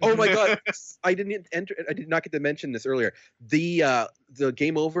 And, Oh my god! I did not get to mention this earlier. The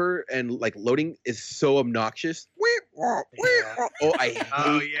game over and like loading is so obnoxious. Oh, I hate.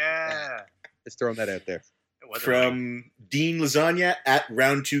 Oh, yeah. Just throwing that out there. It wasn't from Dean Lasagna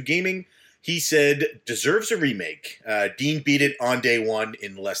 @Round2 Gaming, he said, "Deserves a remake." Dean beat it on day 1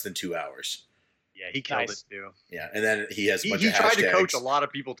 in less than 2 hours. Yeah, he killed Nice. it too. Yeah, and then he has a He bunch of tried to hashtags. coach a lot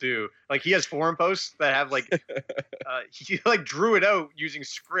of people too. Like he has forum posts that have like he like drew it out using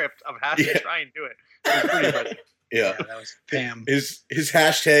script of how to Yeah. try and do it. It was pretty impressive. Yeah. Yeah, that was Pam. His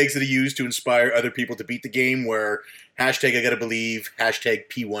hashtags that he used to inspire other people to beat the game were #I gotta believe,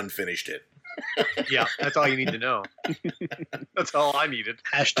 #P1 finished it. Yeah, that's all you need to know. That's all I needed.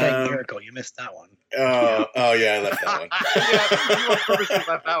 Miracle. You missed that one. Oh yeah, I left that one. Yeah, you purposely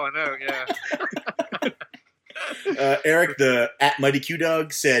left that one out. Yeah. Eric, the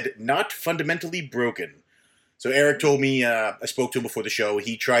 @MightyQDog, said, "Not fundamentally broken." So Eric told me, I spoke to him before the show.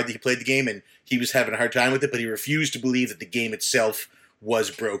 He played the game, and he was having a hard time with it, but he refused to believe that the game itself was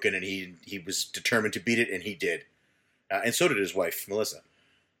broken, and he was determined to beat it, and he did. And so did his wife, Melissa.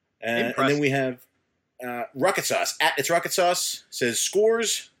 And then we have Rocket Sauce @It's Rocket Sauce says,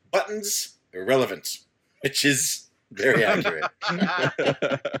 "Scores, buttons, irrelevant, which is very accurate. I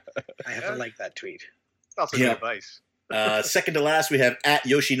have to like that tweet. Also Yeah. good advice. Second to last, we have at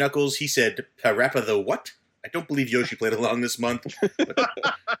Yoshi Knuckles. He said, Parappa the what? I don't believe Yoshi played along this month.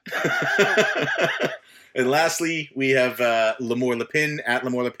 And lastly, we have Lamore Lepin, at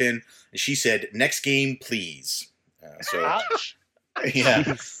Lamore Lepin. And she said, next game, please. Ouch.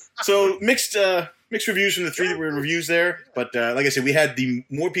 Yeah. So mixed reviews from the three that were reviews there. But like I said, we had the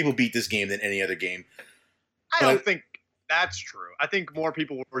more people beat this game than any other game. I don't think that's true. I think more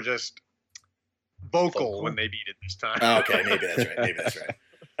people were just vocal when they beat it this time. Oh, okay, maybe that's right.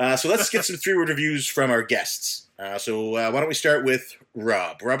 So let's get some 3-word reviews from our guests. So why don't we start with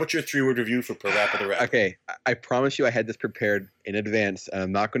Rob? Rob, what's your 3-word review for Parappa the Rapper? Okay, I promise you I had this prepared in advance, and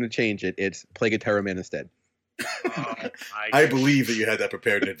I'm not going to change it. It's Play Guitar Man instead. I believe that you had that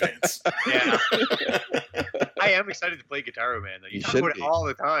prepared in advance. Yeah. I am excited to play Guitar Man. Though. You You talk should about be. it all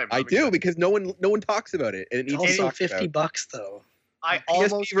the time. I do, because no one talks about it, and it It's needs to be also talked $50 about. though. I PSP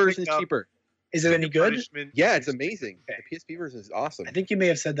almost version is picked up cheaper. Is it any good? Punishment. Yeah, it's amazing. Okay. The PSP version is awesome. I think you may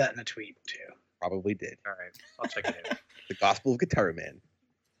have said that in a tweet too. Probably did. All right, I'll check it out. The Gospel of Guitar Man.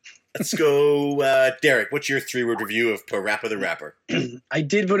 Let's go, Derek. What's your 3-word review of Parappa the Rapper? I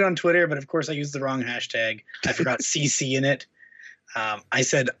did put it on Twitter, but of course I used the wrong hashtag. I forgot CC in it. I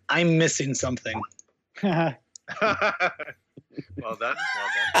said I'm missing something. Well done.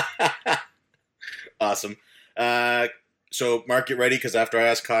 Awesome. So, Mark, get ready, because after I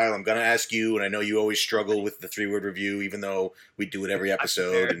ask Kyle, I'm going to ask you, and I know you always struggle with the 3-word review, even though we do it every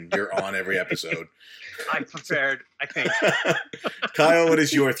episode, and you're on every episode. I'm prepared, I think. Kyle, what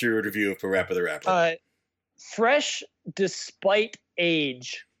is your 3-word review of Parappa the Rapper? Fresh despite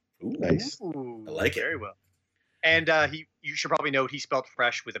age. Ooh, Nice. Ooh, I like it. Very well. And you should probably note he spelled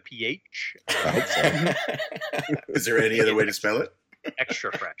fresh with a PH. I hope so. Is there any other way to spell it?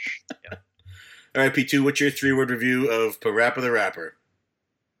 Extra fresh. Yeah. All right, P2, what's your 3-word review of Parappa the Rapper?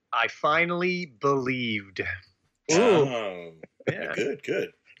 I finally believed. Oh, Yeah.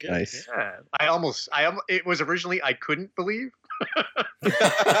 good. Nice. Yeah. It was originally I couldn't believe, but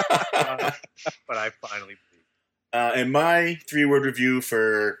I finally believed. And my 3-word review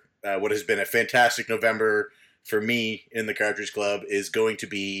for what has been a fantastic November for me in the Cartridge Club is going to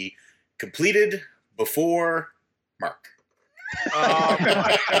be completed before Mark. Oh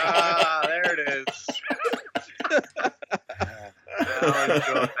my God, there it is. Now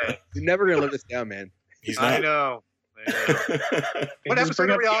enjoy it. You're never going to live this down, man. He's I not. know. What Just episode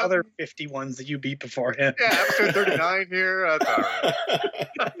bring are up we the on? other 50 ones that you beat before him. Yeah, episode 39 here. That's all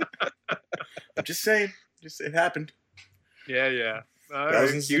right. I'm just saying. It happened. Yeah. All right.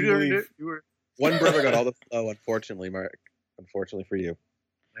 Thousands You didn't earned believe. it. You were. One brother got all the flow, unfortunately, Mark. Unfortunately for you.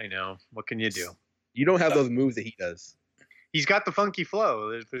 I know. What can you do? You don't have those moves that he does. He's got the funky flow.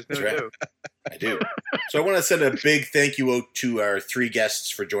 There's no That's right. doubt. I do. So I want to send a big thank you out to our 3 guests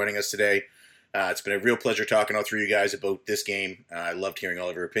for joining us today. It's been a real pleasure talking to all 3 of you guys about this game. I loved hearing all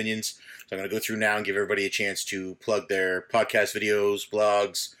of your opinions. So I'm going to go through now and give everybody a chance to plug their podcast videos,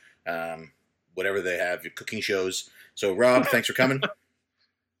 blogs, whatever they have, your cooking shows. So Rob, thanks for coming.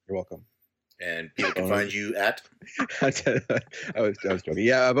 You're welcome. And people can find you at... I was joking.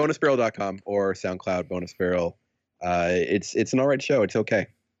 Yeah, bonusbarrel.com or SoundCloud Bonus Barrel. It's an alright show. It's okay.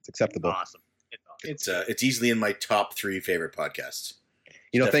 It's acceptable. Awesome. It's awesome. It's easily in my top 3 favorite podcasts.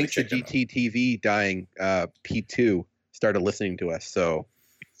 You know, Definitely thanks to check them out. GTTV dying, P2 started listening to us. So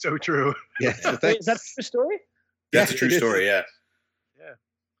So true. yeah, so Wait, thanks. is that a true story? That's Yeah, a true it is. story, yeah.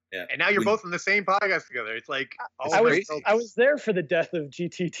 Yeah. And now you're both in the same podcast together. It's like all I of was- us folks- I was there for the death of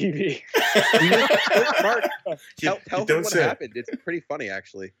GTTV. Mark, You tell don't him what say. happened. It's pretty funny,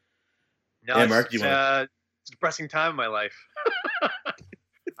 actually. No, Yeah, it's, Mark, you wanna- it's a depressing time in my life.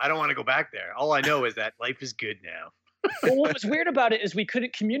 I don't want to go back there. All I know is that life is good now. Well, what was weird about it is we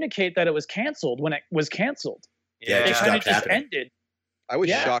couldn't communicate that it was canceled when it was canceled. Yeah, it It just kind of stopped just happening. ended. I was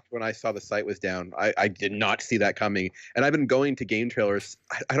Yeah. shocked when I saw the site was down. I did not see that coming. And I've been going to game trailers,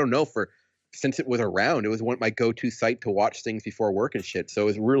 I don't know, since it was around. It was my go-to site to watch things before work and shit. So it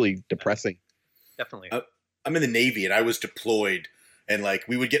was really depressing. Definitely. I'm in the Navy and I was deployed, and like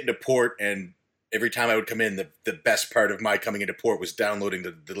we would get into port, and every time I would come in, the best part of my coming into port was downloading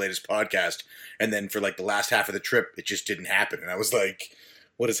the latest podcast. And then for like the last half of the trip, it just didn't happen. And I was like,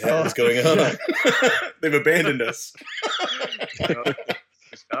 what is hell is going on? They've abandoned us. Good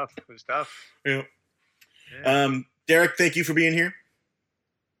stuff. Yeah. Yeah. Derek, thank you for being here.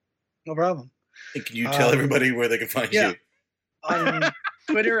 No problem. And can you tell everybody where they can find yeah. you? On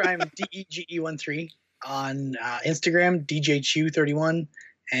Twitter, I'm DEGE13. On Instagram, DJChew31.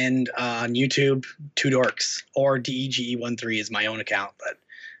 And on YouTube, Two Dorks. Or DEGE13 is my own account. But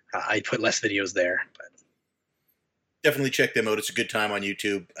I put less videos there. But Definitely check them out. It's a good time on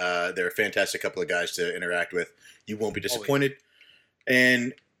YouTube. They're a fantastic couple of guys to interact with. You won't be disappointed.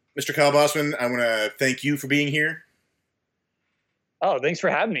 And Mr. Kyle Bossman, I want to thank you for being here. Oh, thanks for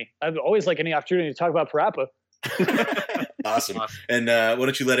having me. I always like any opportunity to talk about Parappa. Awesome. And why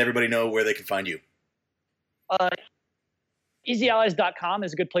don't you let everybody know where they can find you? EasyAllies.com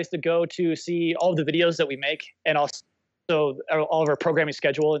is a good place to go to see all of the videos that we make, and also all of our programming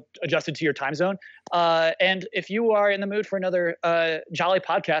schedule adjusted to your time zone. And if you are in the mood for another jolly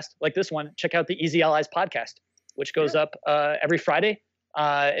podcast like this one, check out the Easy Allies podcast, which goes up every Friday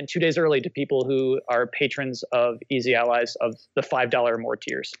and 2 days early to people who are patrons of Easy Allies of the $5 or more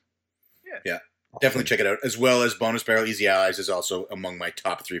tiers. Yeah. Definitely check it out. As well as Bonus Barrel, Easy Allies is also among my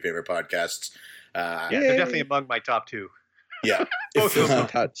top 3 favorite podcasts. They're definitely among my top 2. Yeah. Both of them.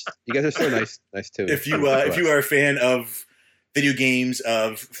 Touch. You guys are so nice too. If you are a fan of video games,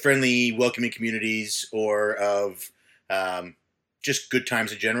 of friendly, welcoming communities, or of just good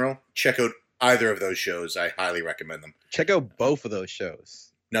times in general, check out either of those shows. I highly recommend them. Check out both of those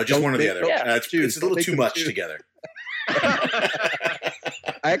shows. No, just one or the other. It's a little too much together.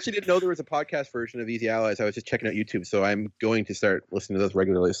 I actually didn't know there was a podcast version of Easy Allies. I was just checking out YouTube, so I'm going to start listening to those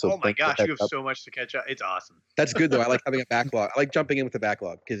regularly. So oh my gosh, you have so much to catch up. It's awesome. That's good, though. I like having a backlog. I like jumping in with the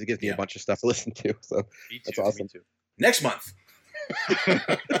backlog because it gives me a bunch of stuff to listen to. So that's awesome. Me too. Next month.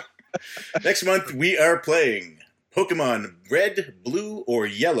 Next month, we are playing Pokemon Red, Blue, or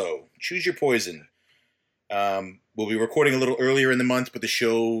Yellow. Choose your poison. We'll be recording a little earlier in the month, but the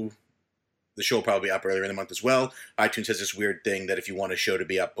show will probably be up earlier in the month as well. iTunes has this weird thing that if you want a show to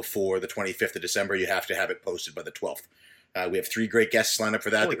be up before the 25th of December, you have to have it posted by the 12th. We have 3 great guests lined up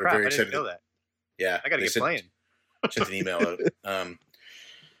for that. Holy crap, I didn't know that. Yeah. I got to get playing. Sent an email out.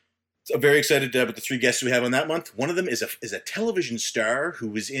 So I'm very excited about the 3 guests we have on that month. One of them is a television star who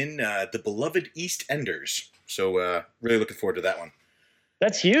was in the beloved East Enders. So really looking forward to that one.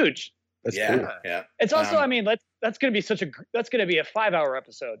 That's huge. That's cool. Yeah. It's also, I mean, that's going to be that's going to be a 5-hour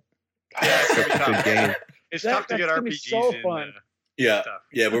episode. Yeah, it's Good tough. game. It's tough to get that's gonna RPGs be so in. fun. Yeah. Stuff.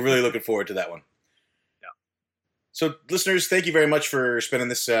 Yeah, we're really looking forward to that one. Yeah. So, listeners, thank you very much for spending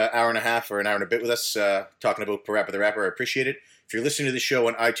this hour and a half or an hour and a bit with us talking about Parappa the Rapper. I appreciate it. If you're listening to the show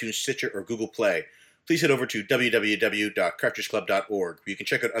on iTunes, Stitcher, or Google Play, please head over to www.cartridgeclub.org, where you can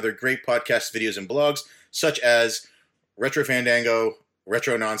check out other great podcasts, videos, and blogs, such as Retro Fandango,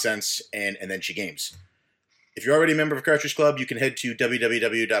 Retro Nonsense, and Then She Games. If you're already a member of Cartridge Club, you can head to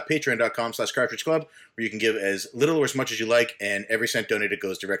www.patreon.com/cartridgeclub, where you can give as little or as much as you like, and every cent donated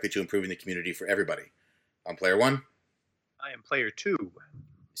goes directly to improving the community for everybody. I'm Player 1. I am Player 2.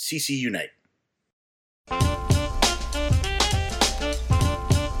 CC Unite.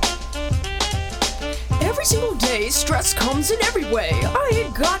 Every single day, stress comes in every way. I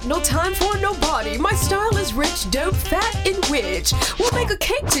ain't got no time for nobody. My style is rich, dope, fat, and rich. We'll make a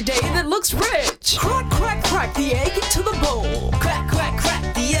cake today that looks rich. Crack, crack, crack the egg into the bowl. Crack, crack,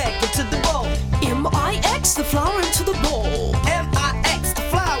 crack the egg into the bowl. M-I-X the flour into the bowl. M-I-X the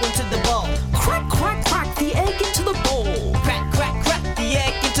flour into the bowl. Crack, crack, crack the egg into the bowl. Crack, crack, crack the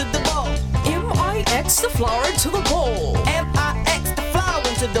egg into the bowl. M-I-X the flour into the bowl. M-I-X the flour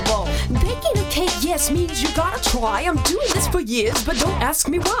into the bowl. Baking a cake, yes, means you gotta try. I'm doing this for years, but don't ask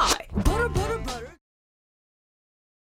me why. Butter